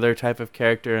his brother type of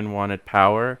character and wanted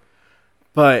power.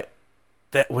 But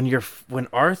that when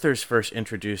Arthur's first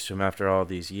introduced to him after all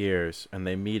these years and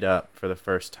they meet up for the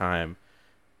first time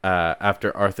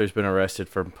after Arthur's been arrested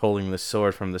for pulling the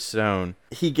sword from the stone,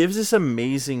 he gives this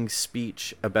amazing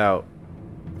speech about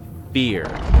fear.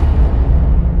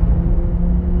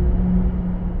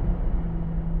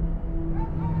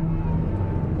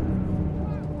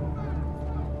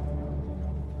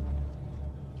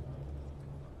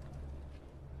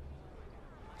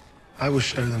 I will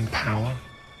show them power.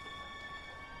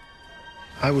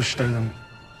 I will show them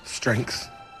strength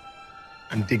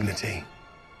and dignity.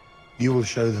 You will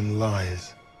show them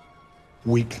lies,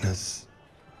 weakness,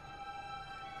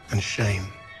 and shame.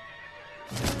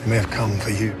 They may have come for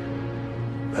you,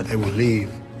 but they will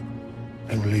leave.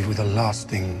 They will leave with a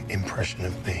lasting impression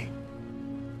of me.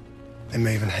 They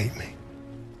may even hate me.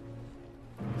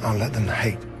 I'll let them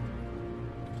hate,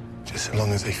 just so long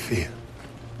as they fear.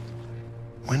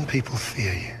 When people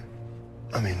fear you,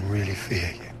 I mean really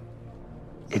fear you,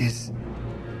 it is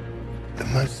the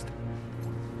most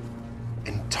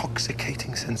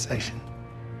intoxicating sensation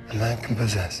a man can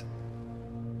possess.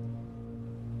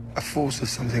 A force of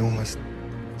something almost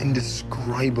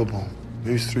indescribable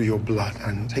moves through your blood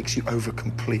and takes you over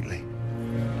completely.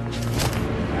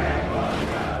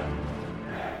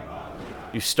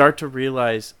 you start to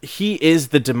realize he is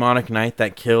the demonic knight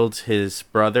that killed his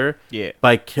brother. Yeah.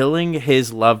 By killing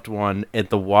his loved one at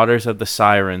the waters of the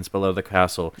sirens below the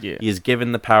castle, Yeah. he is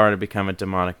given the power to become a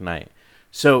demonic knight.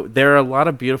 So there are a lot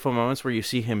of beautiful moments where you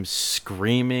see him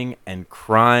screaming and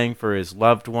crying for his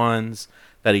loved ones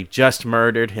that he just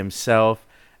murdered himself,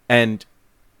 and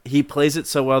he plays it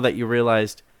so well that you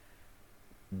realized,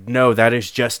 no, that is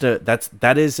just a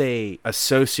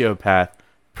sociopath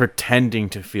pretending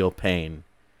to feel pain,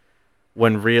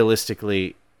 when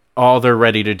realistically all they're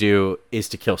ready to do is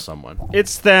to kill someone.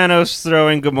 It's Thanos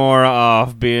throwing Gamora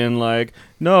off, being like,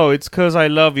 no, it's because I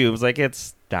love you. It's like,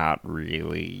 it's not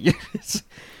really.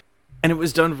 And it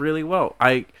was done really well.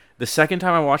 The second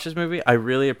time I watched this movie, I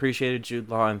really appreciated Jude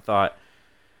Law and thought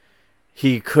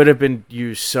he could have been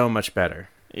used so much better.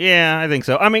 Yeah, I think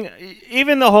so. I mean,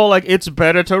 even the whole, like, it's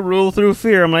better to rule through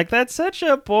fear. I'm like, that's such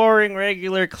a boring,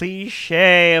 regular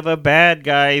cliche of a bad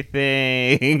guy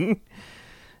thing.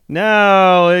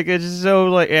 No, like, it's just so,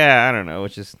 like, yeah, I don't know.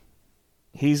 It's just,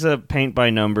 he's a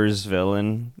paint-by-numbers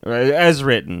villain, as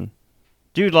written.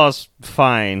 Jude Law's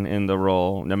fine in the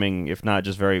role. I mean, if not,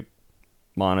 just very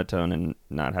monotone and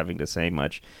not having to say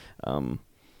much.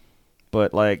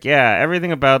 But, like, yeah,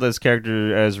 everything about this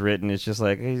character as written is just,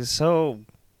 like, he's so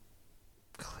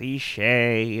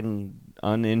cliche and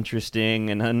uninteresting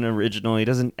and unoriginal. He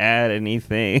doesn't add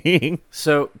anything.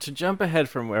 So, to jump ahead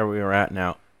from where we were at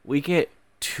now, we get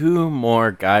 2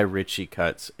 more Guy Ritchie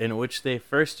cuts in which they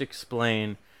first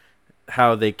explain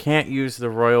how they can't use the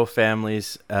royal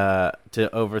families to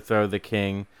overthrow the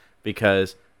king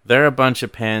because they're a bunch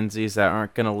of pansies that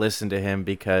aren't going to listen to him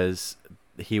because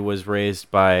he was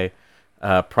raised by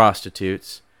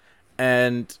prostitutes.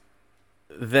 And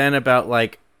then about,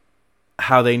 like,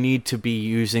 how they need to be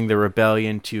using the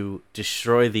rebellion to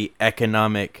destroy the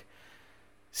economic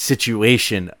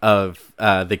situation of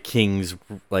the king's,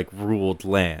 like, ruled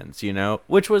lands, you know,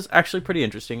 which was actually pretty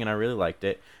interesting and I really liked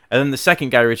it. And then the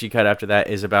second Guy Ritchie cut after that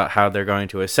is about how they're going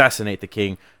to assassinate the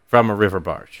king from a river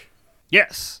barge.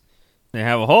 Yes. They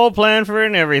have a whole plan for it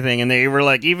and everything, and they were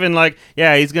like, even like,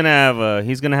 yeah, he's gonna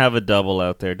have a double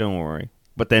out there, don't worry.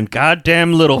 But then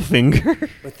goddamn Littlefinger.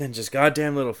 But then just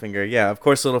goddamn Littlefinger. Yeah, of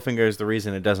course Littlefinger is the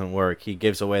reason it doesn't work. He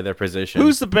gives away their position.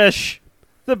 Who's the best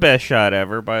shot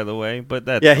ever, by the way? But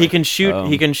that's he can shoot.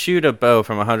 He can shoot a bow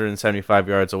from 175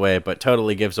 yards away, but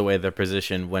totally gives away their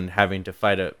position when having to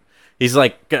fight a. He's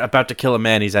like about to kill a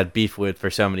man he's had beef with for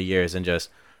so many years, and just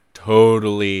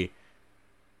totally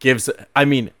gives. I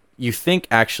mean, you think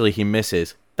actually he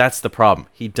misses. That's the problem.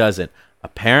 He doesn't.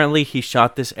 Apparently, he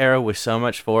shot this arrow with so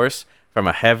much force from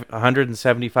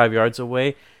 175 yards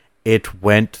away, it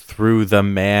went through the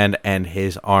man and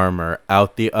his armor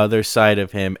out the other side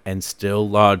of him and still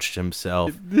lodged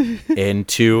himself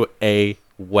into a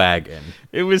wagon.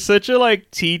 It was such a,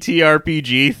 like,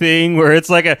 TTRPG thing where it's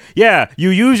like you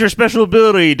use your special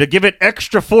ability to give it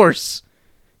extra force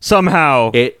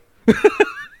somehow.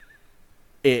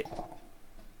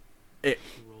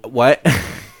 What?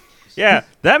 Yeah,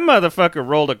 that motherfucker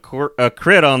rolled a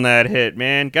crit on that hit,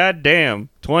 man. God damn.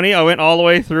 20, I went all the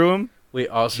way through him. We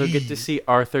also get to see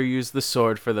Arthur use the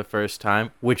sword for the first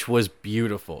time, which was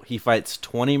beautiful. He fights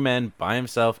 20 men by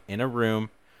himself in a room,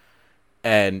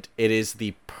 and it is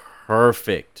the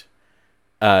perfect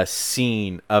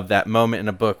scene of that moment in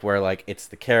a book where, like, it's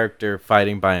the character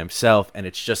fighting by himself, and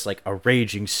it's just like a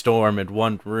raging storm in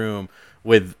one room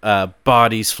with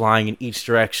bodies flying in each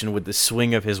direction with the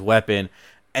swing of his weapon.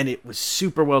 And it was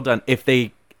super well done.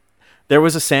 There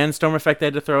was a sandstorm effect they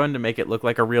had to throw in to make it look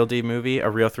like a real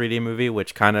 3D movie,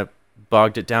 which kind of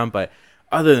bogged it down. But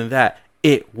other than that,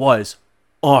 it was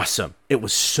awesome. It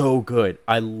was so good.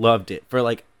 I loved it. For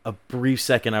like a brief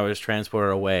second, I was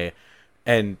transported away.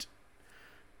 And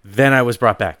then I was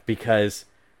brought back because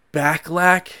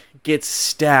Backlack gets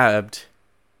stabbed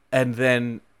and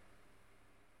then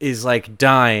is like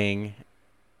dying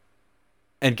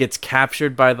and gets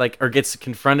captured by gets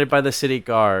confronted by the city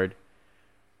guard.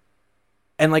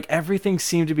 And like everything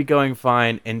seemed to be going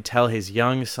fine until his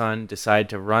young son decided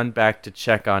to run back to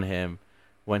check on him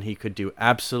when he could do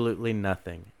absolutely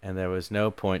nothing. And there was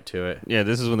no point to it. Yeah,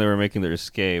 this is when they were making their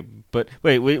escape. But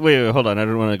wait, hold on. I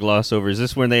don't want to gloss over. Is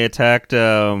this when they attacked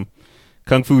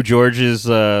Kung Fu George's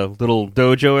little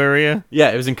dojo area?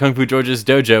 Yeah, it was in Kung Fu George's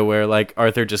dojo where like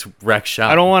Arthur just wrecked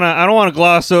shop. I don't want to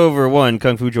gloss over one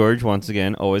Kung Fu George once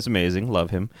again. Always amazing, love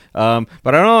him. But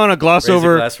I don't want to gloss Raise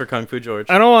over. a glass for Kung Fu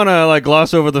George. I don't want to like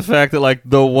gloss over the fact that like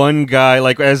the one guy,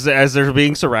 like as they're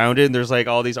being surrounded, and there's like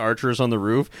all these archers on the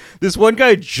roof. This one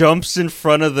guy jumps in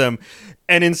front of them,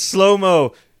 and in slow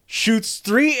mo shoots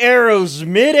 3 arrows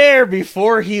midair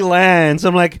before he lands.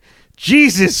 I'm like,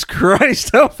 Jesus Christ,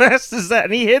 how fast is that?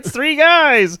 And he hits 3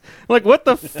 guys. I'm like, what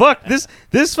the fuck?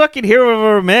 This fucking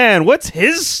hero of a man, what's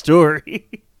his story?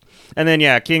 And then,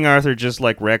 yeah, King Arthur just,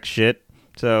 like, wrecks shit.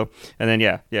 So, and then,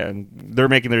 yeah, they're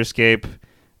making their escape.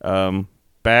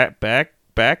 Backlack?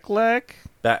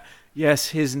 Yes,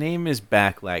 his name is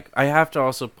Backlack. I have to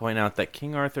also point out that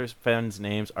King Arthur's friends'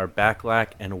 names are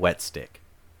Backlack and Wetstick.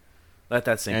 Let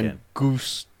that sink in.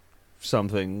 Goose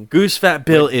something. Goose Fat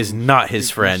Bill is not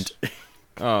his friend.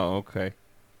 Oh, okay.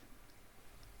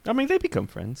 I mean, they become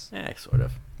friends. Sort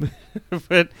of.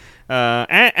 But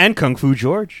and Kung Fu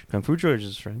George. Kung Fu George is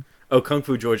his friend. Oh, Kung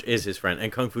Fu George is his friend,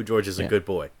 and Kung Fu George is a good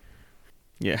boy.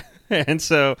 Yeah. And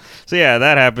so yeah,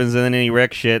 that happens, and then he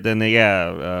wrecks shit. Then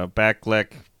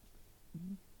Backlack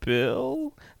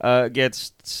Bill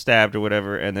gets stabbed or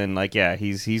whatever, and then like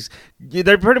he's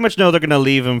they pretty much know they're gonna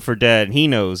leave him for dead, and he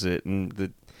knows it,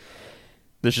 and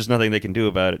there's just nothing they can do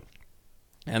about it.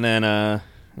 And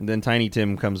then Tiny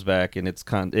Tim comes back, and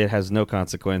it has no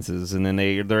consequences, and then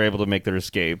they're able to make their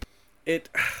escape. It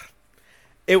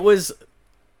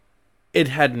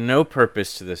had no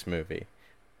purpose to this movie,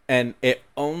 and the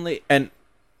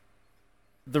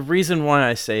reason why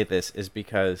I say this is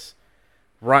because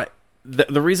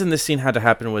the reason this scene had to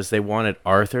happen was they wanted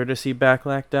Arthur to see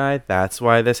Backlack die. That's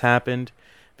why this happened,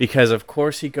 because of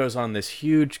course he goes on this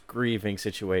huge grieving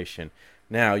situation.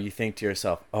 Now you think to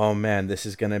yourself, oh man, this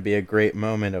is going to be a great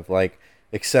moment of like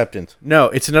acceptance. No,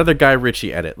 it's another Guy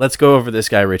Ritchie edit. Let's go over this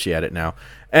Guy Ritchie edit now.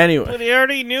 Anyway. But they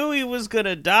already knew he was going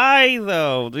to die,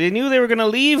 though. They knew they were going to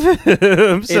leave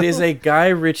him. So. It is a Guy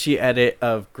Ritchie edit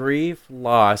of grief,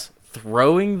 loss,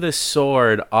 throwing the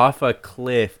sword off a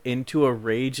cliff into a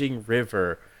raging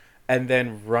river, and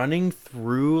then running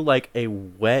through like a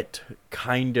wet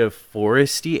kind of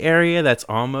foresty area that's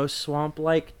almost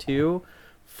swamp-like too,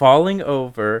 falling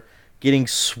over, getting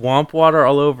swamp water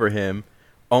all over him,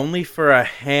 only for a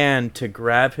hand to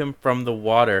grab him from the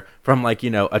water, from like, a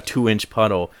 2-inch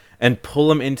puddle, and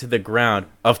pull him into the ground.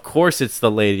 Of course it's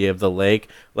the Lady of the Lake.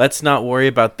 Let's not worry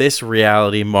about this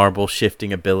reality marble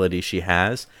shifting ability she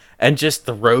has. And just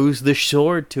throws the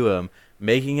sword to him,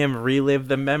 making him relive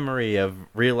the memory of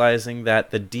realizing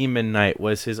that the Demon Knight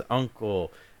was his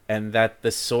uncle, and that the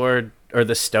sword or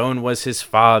the stone was his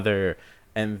father,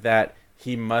 and that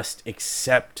he must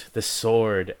accept the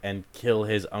sword and kill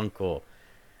his uncle.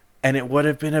 And it would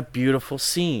have been a beautiful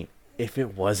scene if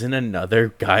it wasn't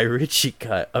another Guy Ritchie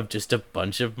cut of just a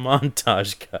bunch of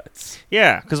montage cuts.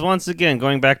 Yeah, because once again,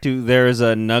 going back to there is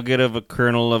a nugget of a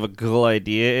kernel of a cool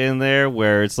idea in there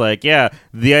where it's like, I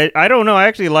don't know, I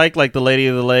actually like the Lady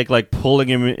of the Lake like pulling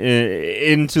him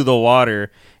into the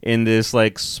water in this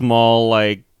like small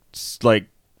like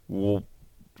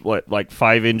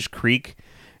 5-inch creek.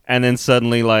 And then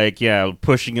suddenly,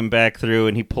 pushing him back through,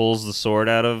 and he pulls the sword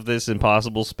out of this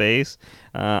impossible space.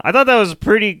 I thought that was a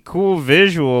pretty cool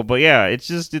visual, but yeah, it's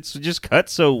just cut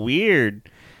so weird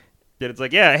that it's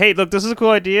like, hey, look, this is a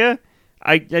cool idea.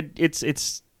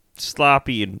 It's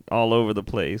sloppy and all over the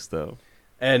place, though.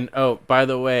 And by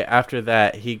the way, after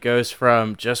that, he goes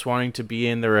from just wanting to be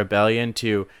in the rebellion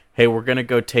to, hey, we're gonna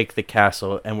go take the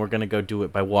castle, and we're gonna go do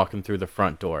it by walking through the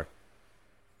front door.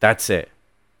 That's it.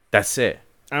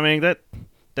 I mean,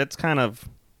 that's kind of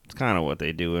what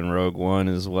they do in Rogue One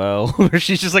as well, where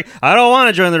she's just like, I don't want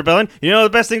to join the rebellion. You know the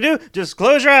best thing to do? Just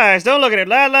close your eyes. Don't look at it.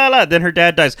 La, la, la. Then her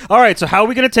dad dies. All right, so how are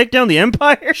we going to take down the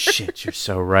Empire? Shit, you're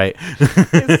so right.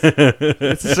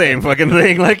 It's the same fucking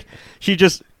thing. Like, she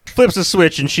just flips a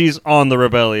switch and she's on the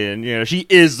rebellion. She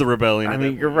is the rebellion. I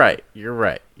mean, you're right.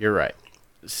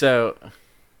 So,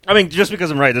 I mean, just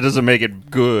because I'm right, that doesn't make it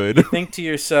good. Think to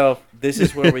yourself, this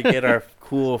is where we get our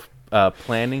cool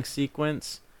planning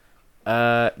sequence.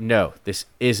 No, this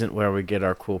isn't where we get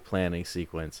our cool planning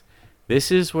sequence.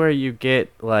 This is where you get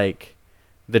like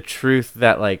the truth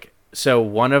that so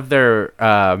one of their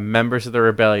members of the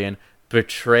rebellion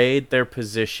betrayed their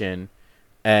position,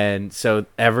 and so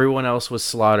everyone else was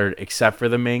slaughtered except for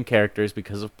the main characters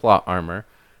because of plot armor,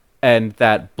 and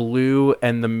that Blue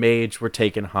and the mage were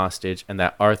taken hostage, and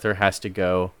that Arthur has to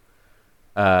go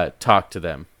talk to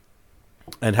them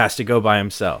and has to go by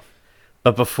himself.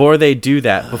 But before they do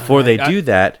that,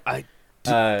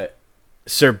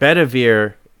 Sir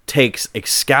Bedivere takes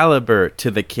Excalibur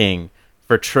to the king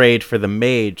for trade for the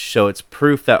mage, so it's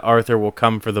proof that Arthur will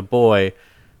come for the boy,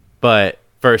 but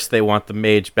first they want the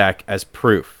mage back as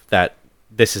proof that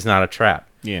this is not a trap.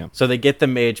 Yeah. So they get the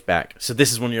mage back. So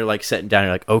this is when you're like sitting down,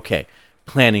 you're like, okay,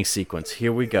 planning sequence,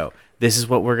 here we go. This is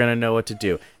what we're going to know what to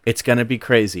do. It's going to be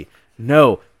crazy.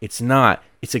 no, it's not.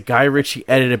 It's a Guy Ritchie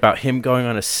edit about him going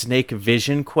on a snake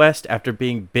vision quest after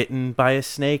being bitten by a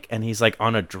snake, and he's like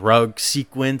on a drug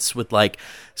sequence with like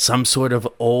some sort of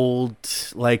old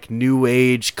like new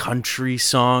age country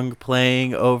song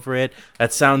playing over it.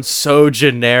 That sounds so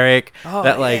generic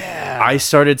that like I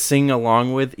started singing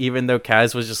along with, even though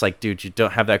Kaz was just like, dude, you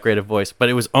don't have that great a voice. But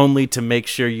it was only to make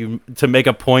sure to make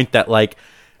a point that like,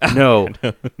 no,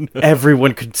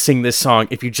 everyone could sing this song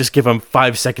if you just give them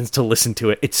 5 seconds to listen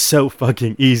to it. It's so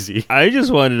fucking easy. I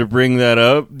just wanted to bring that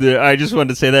up. I just wanted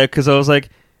to say that because I was like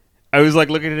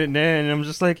looking at it now, and I'm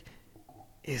just like,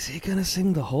 is he gonna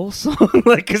sing the whole song?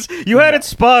 Like, cause you had it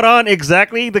spot on,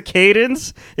 exactly the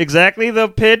cadence, exactly the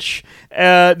pitch,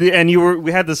 and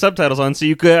we had the subtitles on, so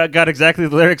you got exactly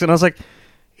the lyrics, and I was like,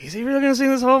 is he really gonna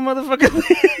sing this whole motherfucking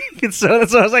thing? And so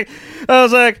I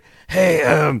was like,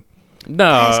 hey,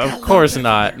 No, of course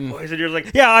not. And you're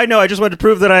like, yeah, I know. I just wanted to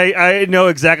prove that I know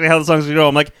exactly how the song's going to go.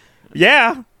 I'm like,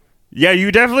 yeah,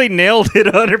 you definitely nailed it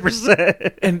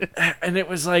 100%. And it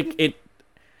was like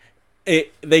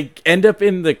they end up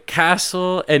in the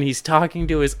castle, and he's talking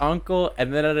to his uncle,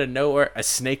 and then out of nowhere, a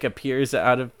snake appears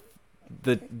out of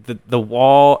the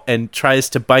wall and tries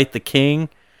to bite the king,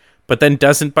 but then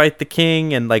doesn't bite the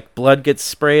king, and like blood gets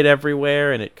sprayed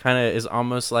everywhere, and it kind of is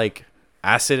almost like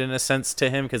acid in a sense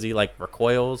to him because he like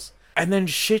recoils, and then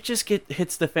shit just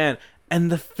hits the fan,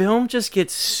 and the film just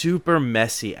gets super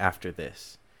messy after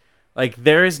this. Like,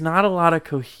 there is not a lot of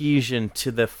cohesion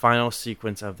to the final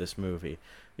sequence of this movie,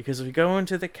 because we go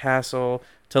into the castle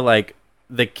to like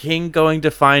the king going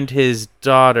to find his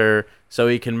daughter so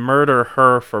he can murder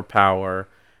her for power,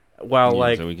 while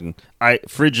so we can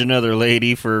fridge another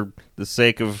lady for the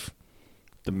sake of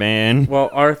the man. Well,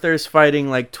 Arthur's fighting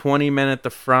like 20 men at the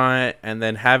front, and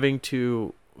then having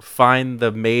to find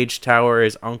the mage tower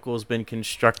his uncle's been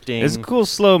constructing. It's a cool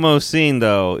slow-mo scene,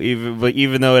 though,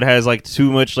 even though it has like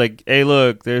too much like, hey,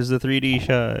 look, there's the 3D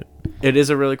shot. It is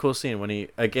a really cool scene when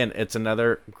it's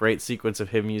another great sequence of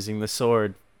him using the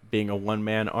sword, being a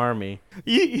one-man army.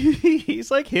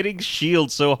 He's like hitting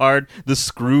shields so hard, the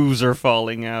screws are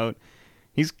falling out.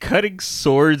 He's cutting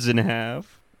swords in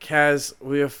half. Kaz,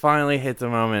 we have finally hit the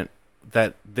moment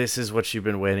that this is what you've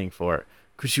been waiting for.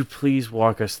 Could you please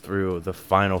walk us through the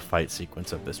final fight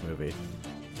sequence of this movie?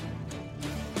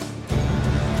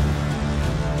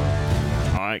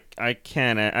 I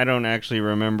can't. I don't actually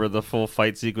remember the full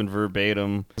fight sequence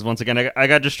verbatim. Because once again, I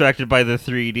got distracted by the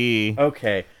 3D.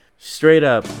 Okay, straight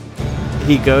up.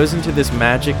 He goes into this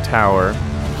magic tower.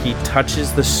 He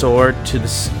touches the sword to the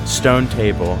stone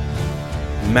table.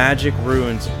 Magic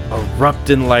runes erupt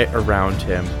in light around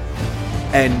him,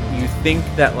 and you think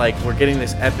that like we're getting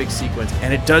this epic sequence,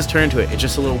 and it does turn into it. It's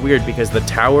just a little weird because the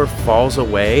tower falls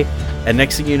away, and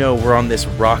next thing you know, we're on this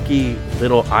rocky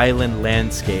little island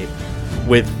landscape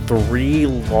with 3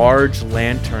 large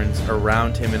lanterns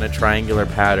around him in a triangular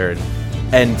pattern,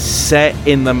 and set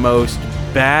in the most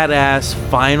badass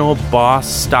final boss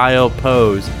style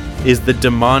pose is the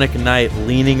demonic knight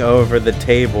leaning over the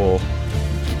table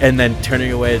and then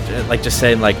turning away, like just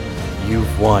saying like,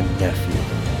 "You've won, nephew.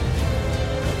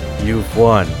 You've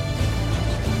won.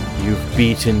 You've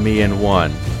beaten me and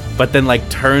won." But then like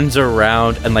turns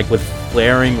around and like with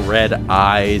flaring red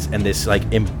eyes and this like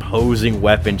imposing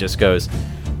weapon just goes,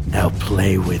 "Now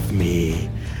play with me."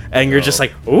 And you're just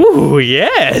like, "Ooh,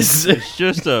 yes." It's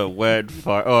just a wet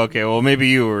fart. Oh, okay. Well, maybe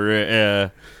you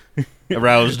were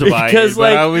aroused by because it,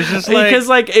 but I was just like, because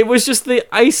like it was just the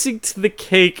icing to the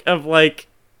cake of like,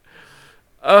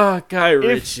 oh, Guy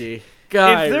Ritchie.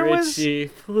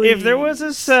 If there was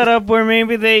a setup where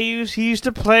maybe he used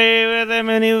to play with him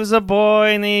and he was a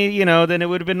boy and then it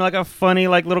would have been like a funny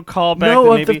like little callback.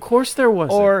 No, of course there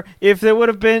wasn't. Or if he would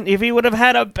have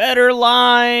had a better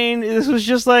line. This was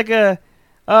just like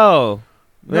why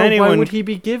would he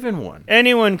be given one?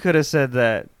 Anyone could have said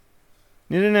that.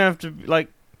 You didn't have to like.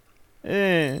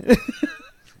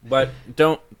 But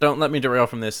don't let me derail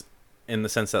from this in the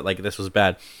sense that like this was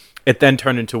bad. It then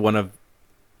turned into one of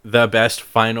the best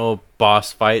final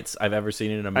boss fights I've ever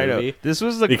seen in a movie. I know. This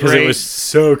was it was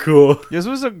so cool. This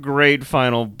was a great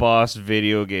final boss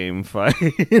video game fight.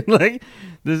 Like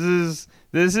this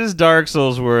is Dark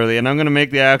Souls worthy, and I'm gonna make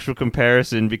the actual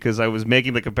comparison because I was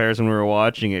making the comparison when we were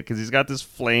watching it because he's got this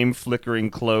flame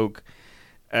flickering cloak,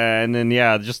 and then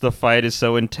just the fight is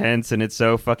so intense and it's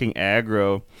so fucking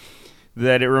aggro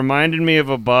that it reminded me of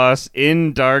a boss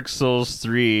in Dark Souls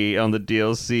 3 on the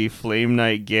DLC, Flame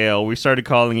Knight Gale. We started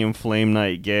calling him Flame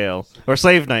Knight Gale. Or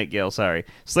Slave Knight Gale, sorry.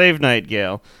 Slave Knight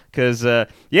Gale. Because,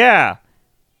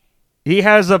 he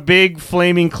has a big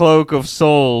flaming cloak of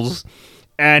souls,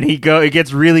 and he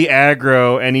gets really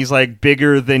aggro, and he's like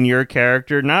bigger than your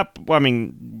character. Not, I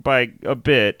mean, by a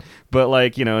bit, but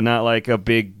like, you know, not like a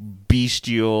big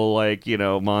bestial, like, you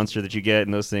know, monster that you get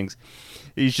in those things.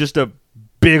 He's just a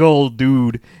big old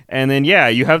dude, and then yeah,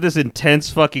 you have this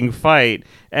intense fucking fight,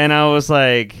 and I was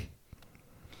like,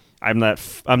 I'm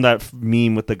that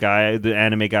meme with the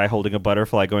anime guy holding a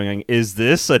butterfly going, is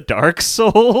this a Dark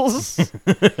Souls?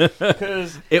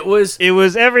 Because it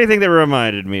was everything that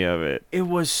reminded me of it. It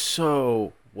was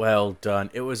so well done.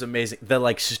 It was amazing. The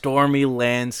like stormy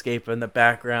landscape in the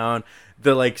background,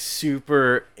 the like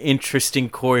super interesting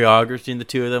choreography in the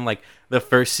two of them, like the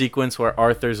first sequence where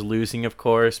Arthur's losing, of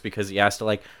course, because he has to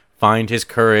like find his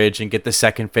courage and get the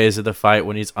second phase of the fight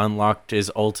when he's unlocked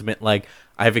his ultimate, like,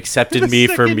 I've accepted me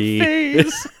for me.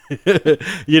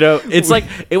 You know, it's like,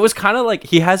 it was kind of like,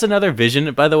 he has another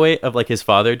vision, by the way, of like his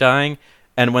father dying.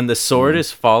 And when the sword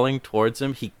is falling towards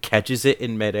him, he catches it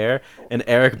in midair. And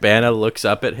Eric Bana looks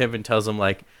up at him and tells him,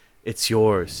 like, it's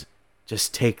yours.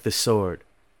 Just take the sword.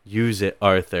 Use it,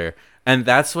 Arthur. And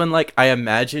that's when, like, I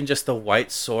imagine just the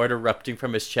white sword erupting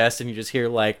from his chest, and you just hear,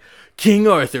 like, King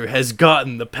Arthur has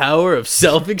gotten the power of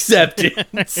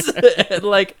self-acceptance. And,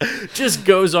 like, just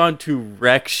goes on to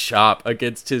wreck shop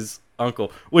against his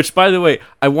uncle. Which, by the way,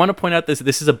 I want to point out this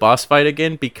is a boss fight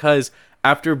again, because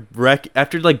after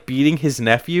like beating his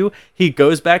nephew, he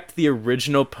goes back to the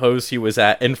original pose he was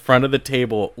at in front of the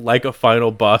table, like a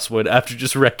final boss would after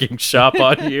just wrecking shop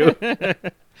on you.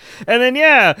 And then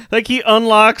yeah, like he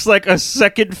unlocks like a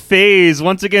second phase.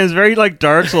 Once again, it's very like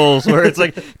Dark Souls, where it's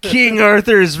like King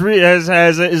Arthur is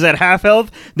at half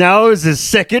health. Now is his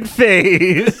second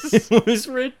phase. It was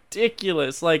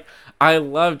ridiculous. Like, I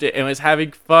loved it and was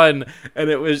having fun, and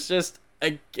it was just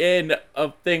again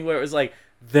a thing where it was like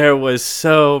there was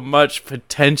so much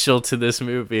potential to this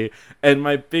movie. And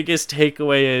my biggest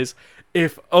takeaway is,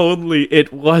 if only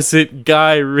it wasn't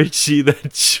Guy Ritchie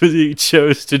that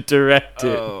chose to direct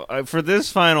it. Oh, for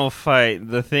this final fight,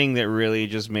 the thing that really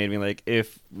just made me like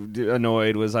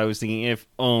annoyed was I was thinking if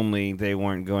only they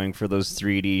weren't going for those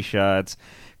 3D shots.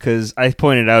 Because I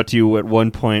pointed out to you at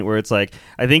one point where it's like,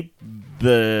 I think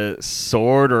the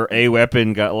sword or a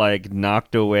weapon got like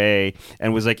knocked away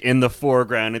and was like in the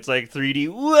foreground. It's like 3D,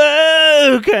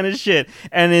 whoa, kind of shit.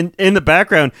 And in the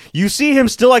background, you see him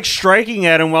still like striking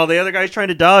at him while the other guy's trying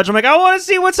to dodge. I'm like, I want to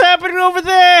see what's happening over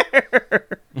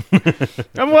there.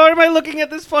 Why am I looking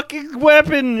at this fucking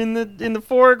weapon in the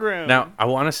foreground? Now, I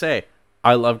want to say,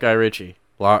 I love Guy Ritchie.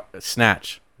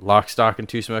 Snatch, Lock, Stock, and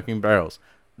Two Smoking Barrels,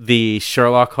 the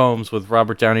Sherlock Holmes with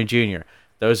Robert Downey Jr.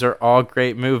 Those are all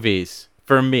great movies.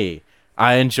 For me,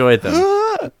 I enjoyed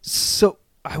them. So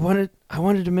I wanted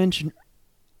to mention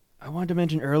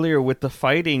earlier with the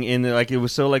fighting in the, like, it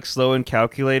was so like slow and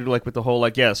calculated, like with the whole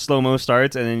like slow-mo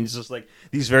starts and then it's just like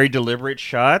these very deliberate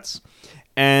shots.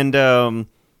 And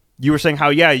you were saying how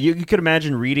you could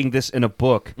imagine reading this in a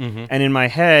book. Mm-hmm. And in my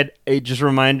head it just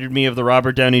reminded me of the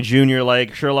Robert Downey Jr.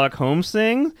 like Sherlock Holmes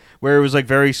thing, where it was like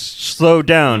very slowed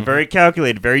down, mm-hmm. very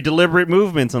calculated, very deliberate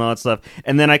movements and all that stuff.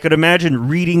 And then I could imagine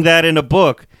reading that in a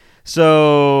book.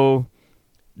 So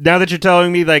now that you're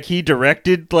telling me like he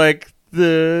directed like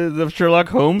the Sherlock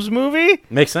Holmes movie,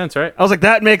 makes sense, right? I was like,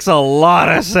 that makes a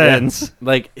lot of sense. Yeah.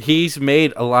 Like, he's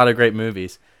made a lot of great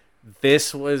movies.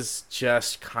 This was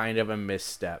just kind of a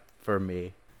misstep for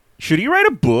me. Should he write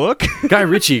a book? Guy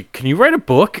Ritchie, can you write a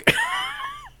book?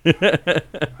 Could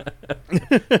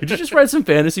you just write some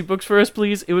fantasy books for us,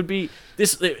 please? It would be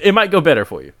this. It might go better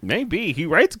for you. Maybe he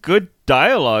writes good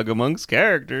dialogue amongst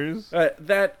characters.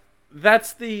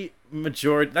 That's the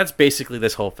majority. That's basically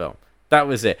this whole film. That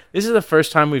was it. This is the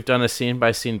first time we've done a scene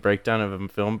by scene breakdown of a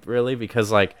film, really,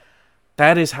 because like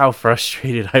that is how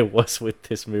frustrated I was with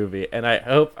this movie, and I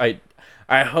hope I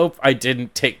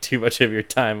didn't take too much of your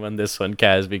time on this one,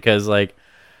 Kaz, because like,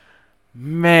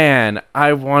 man,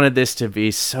 I wanted this to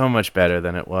be so much better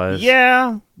than it was.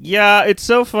 Yeah, it's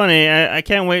so funny. I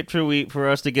can't wait for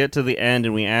us to get to the end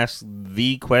and we ask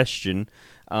the question,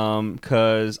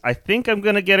 because I think I'm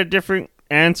going to get a different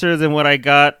answer than what I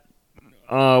got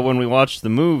when we watched the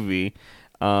movie.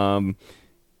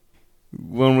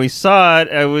 When we saw it,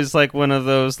 I was like one of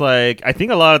those, like, I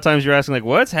think a lot of times you're asking, like,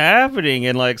 what's happening?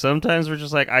 And, like, sometimes we're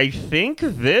just like, I think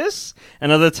this. And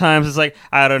other times it's like,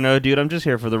 I don't know, dude, I'm just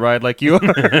here for the ride like you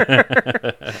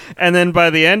are. And then by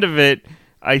the end of it,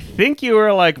 I think you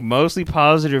were, like, mostly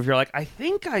positive. You're like, I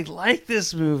think I like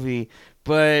this movie,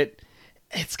 but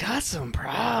it's got some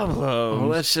problems. Well,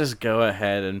 let's just go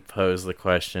ahead and pose the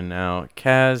question now.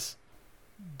 Kaz,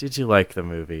 did you like the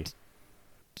movie?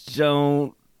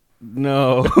 Don't...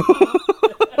 No.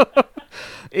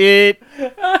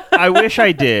 I wish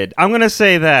I did. I'm going to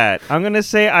say that. I'm going to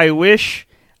say I wish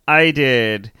I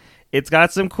did. It's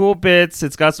got some cool bits.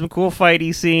 It's got some cool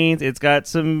fighty scenes. It's got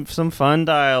some fun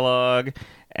dialogue.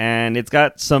 And it's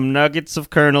got some nuggets of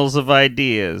kernels of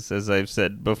ideas, as I've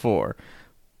said before.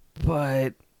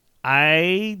 But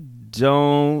I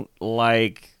don't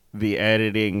like the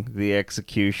editing, the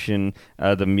execution,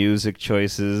 the music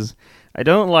choices. I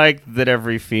don't like that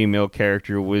every female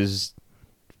character was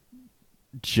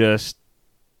just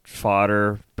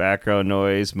fodder, background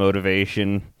noise,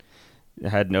 motivation. It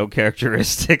had no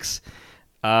characteristics.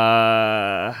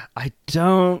 I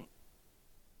don't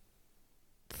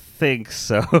think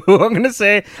so.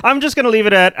 I'm just gonna leave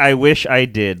it at I wish I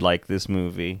did like this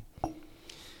movie.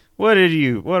 What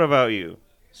about you?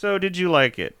 So did you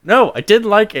like it? No, I didn't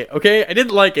like it. Okay, I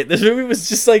didn't like it. This movie was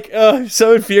just like,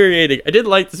 so infuriating. I didn't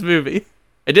like this movie.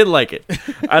 I didn't like it.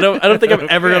 I don't think I'm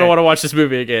ever gonna want to watch this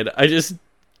movie again.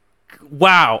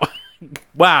 Wow.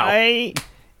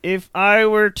 If I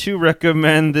were to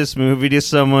recommend this movie to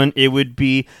someone, it would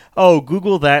be,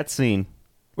 Google that scene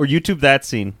or YouTube that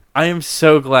scene. I am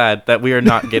so glad that we are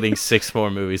not getting 6 more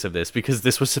movies of this, because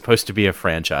this was supposed to be a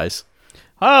franchise.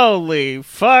 Holy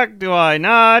fuck, do I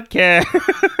not care?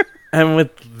 And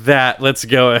with that, let's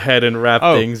go ahead and wrap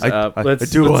things up. I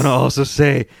do want to also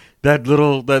say that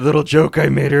little joke I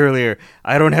made earlier.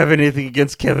 I don't have anything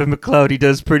against Kevin MacLeod. He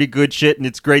does pretty good shit, and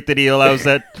it's great that he allows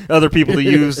other people to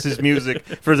use his music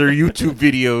for their YouTube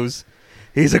videos.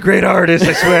 He's a great artist,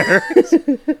 I swear.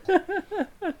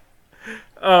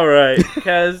 All right,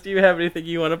 Kaz, do you have anything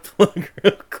you want to plug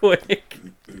real quick?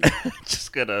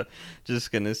 Just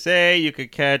gonna say you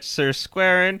could catch Sir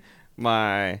Squarin,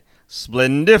 my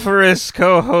splendiferous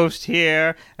co-host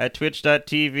here at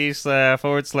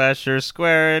twitch.tv//Sir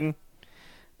Squarin.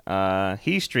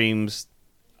 He streams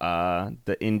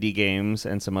the indie games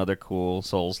and some other cool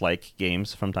Souls-like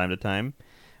games from time to time.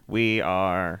 We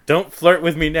are... Don't flirt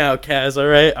with me now, Kaz,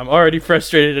 alright? I'm already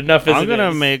frustrated enough as I'm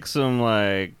gonna is. make some,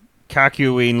 like,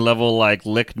 Kakyoin level, like,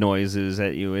 lick noises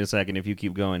at you in a second if you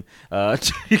keep going.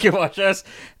 You can watch us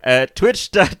at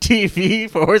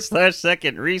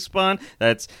twitch.tv/second respawn.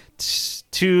 That's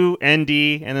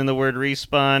 2ND and then the word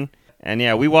respawn. And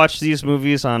yeah, we watch these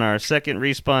movies on our second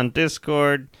respawn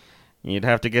Discord. You'd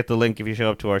have to get the link if you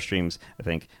show up to our streams, I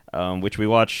think, which we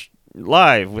watch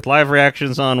live with live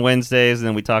reactions on Wednesdays, and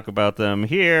then we talk about them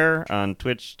here on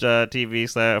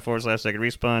twitch.tv/second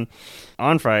respawn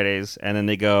on Fridays, and then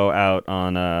they go out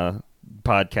on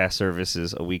podcast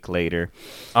services a week later.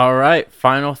 All right,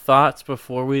 final thoughts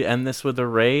before we end this with a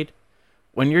raid.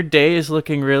 When your day is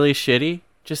looking really shitty,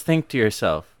 just think to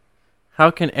yourself,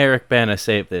 how can Eric Bana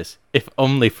save this, if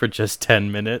only for just 10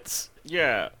 minutes?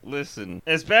 Yeah, listen,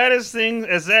 as bad as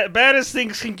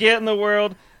things can get in the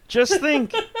world, just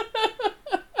think.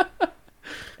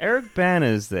 Eric Bana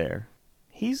is there.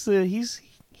 He's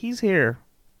here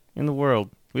in the world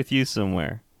with you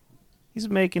somewhere. He's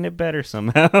making it better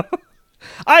somehow.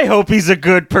 I hope he's a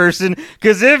good person,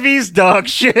 because if he's dog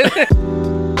shit...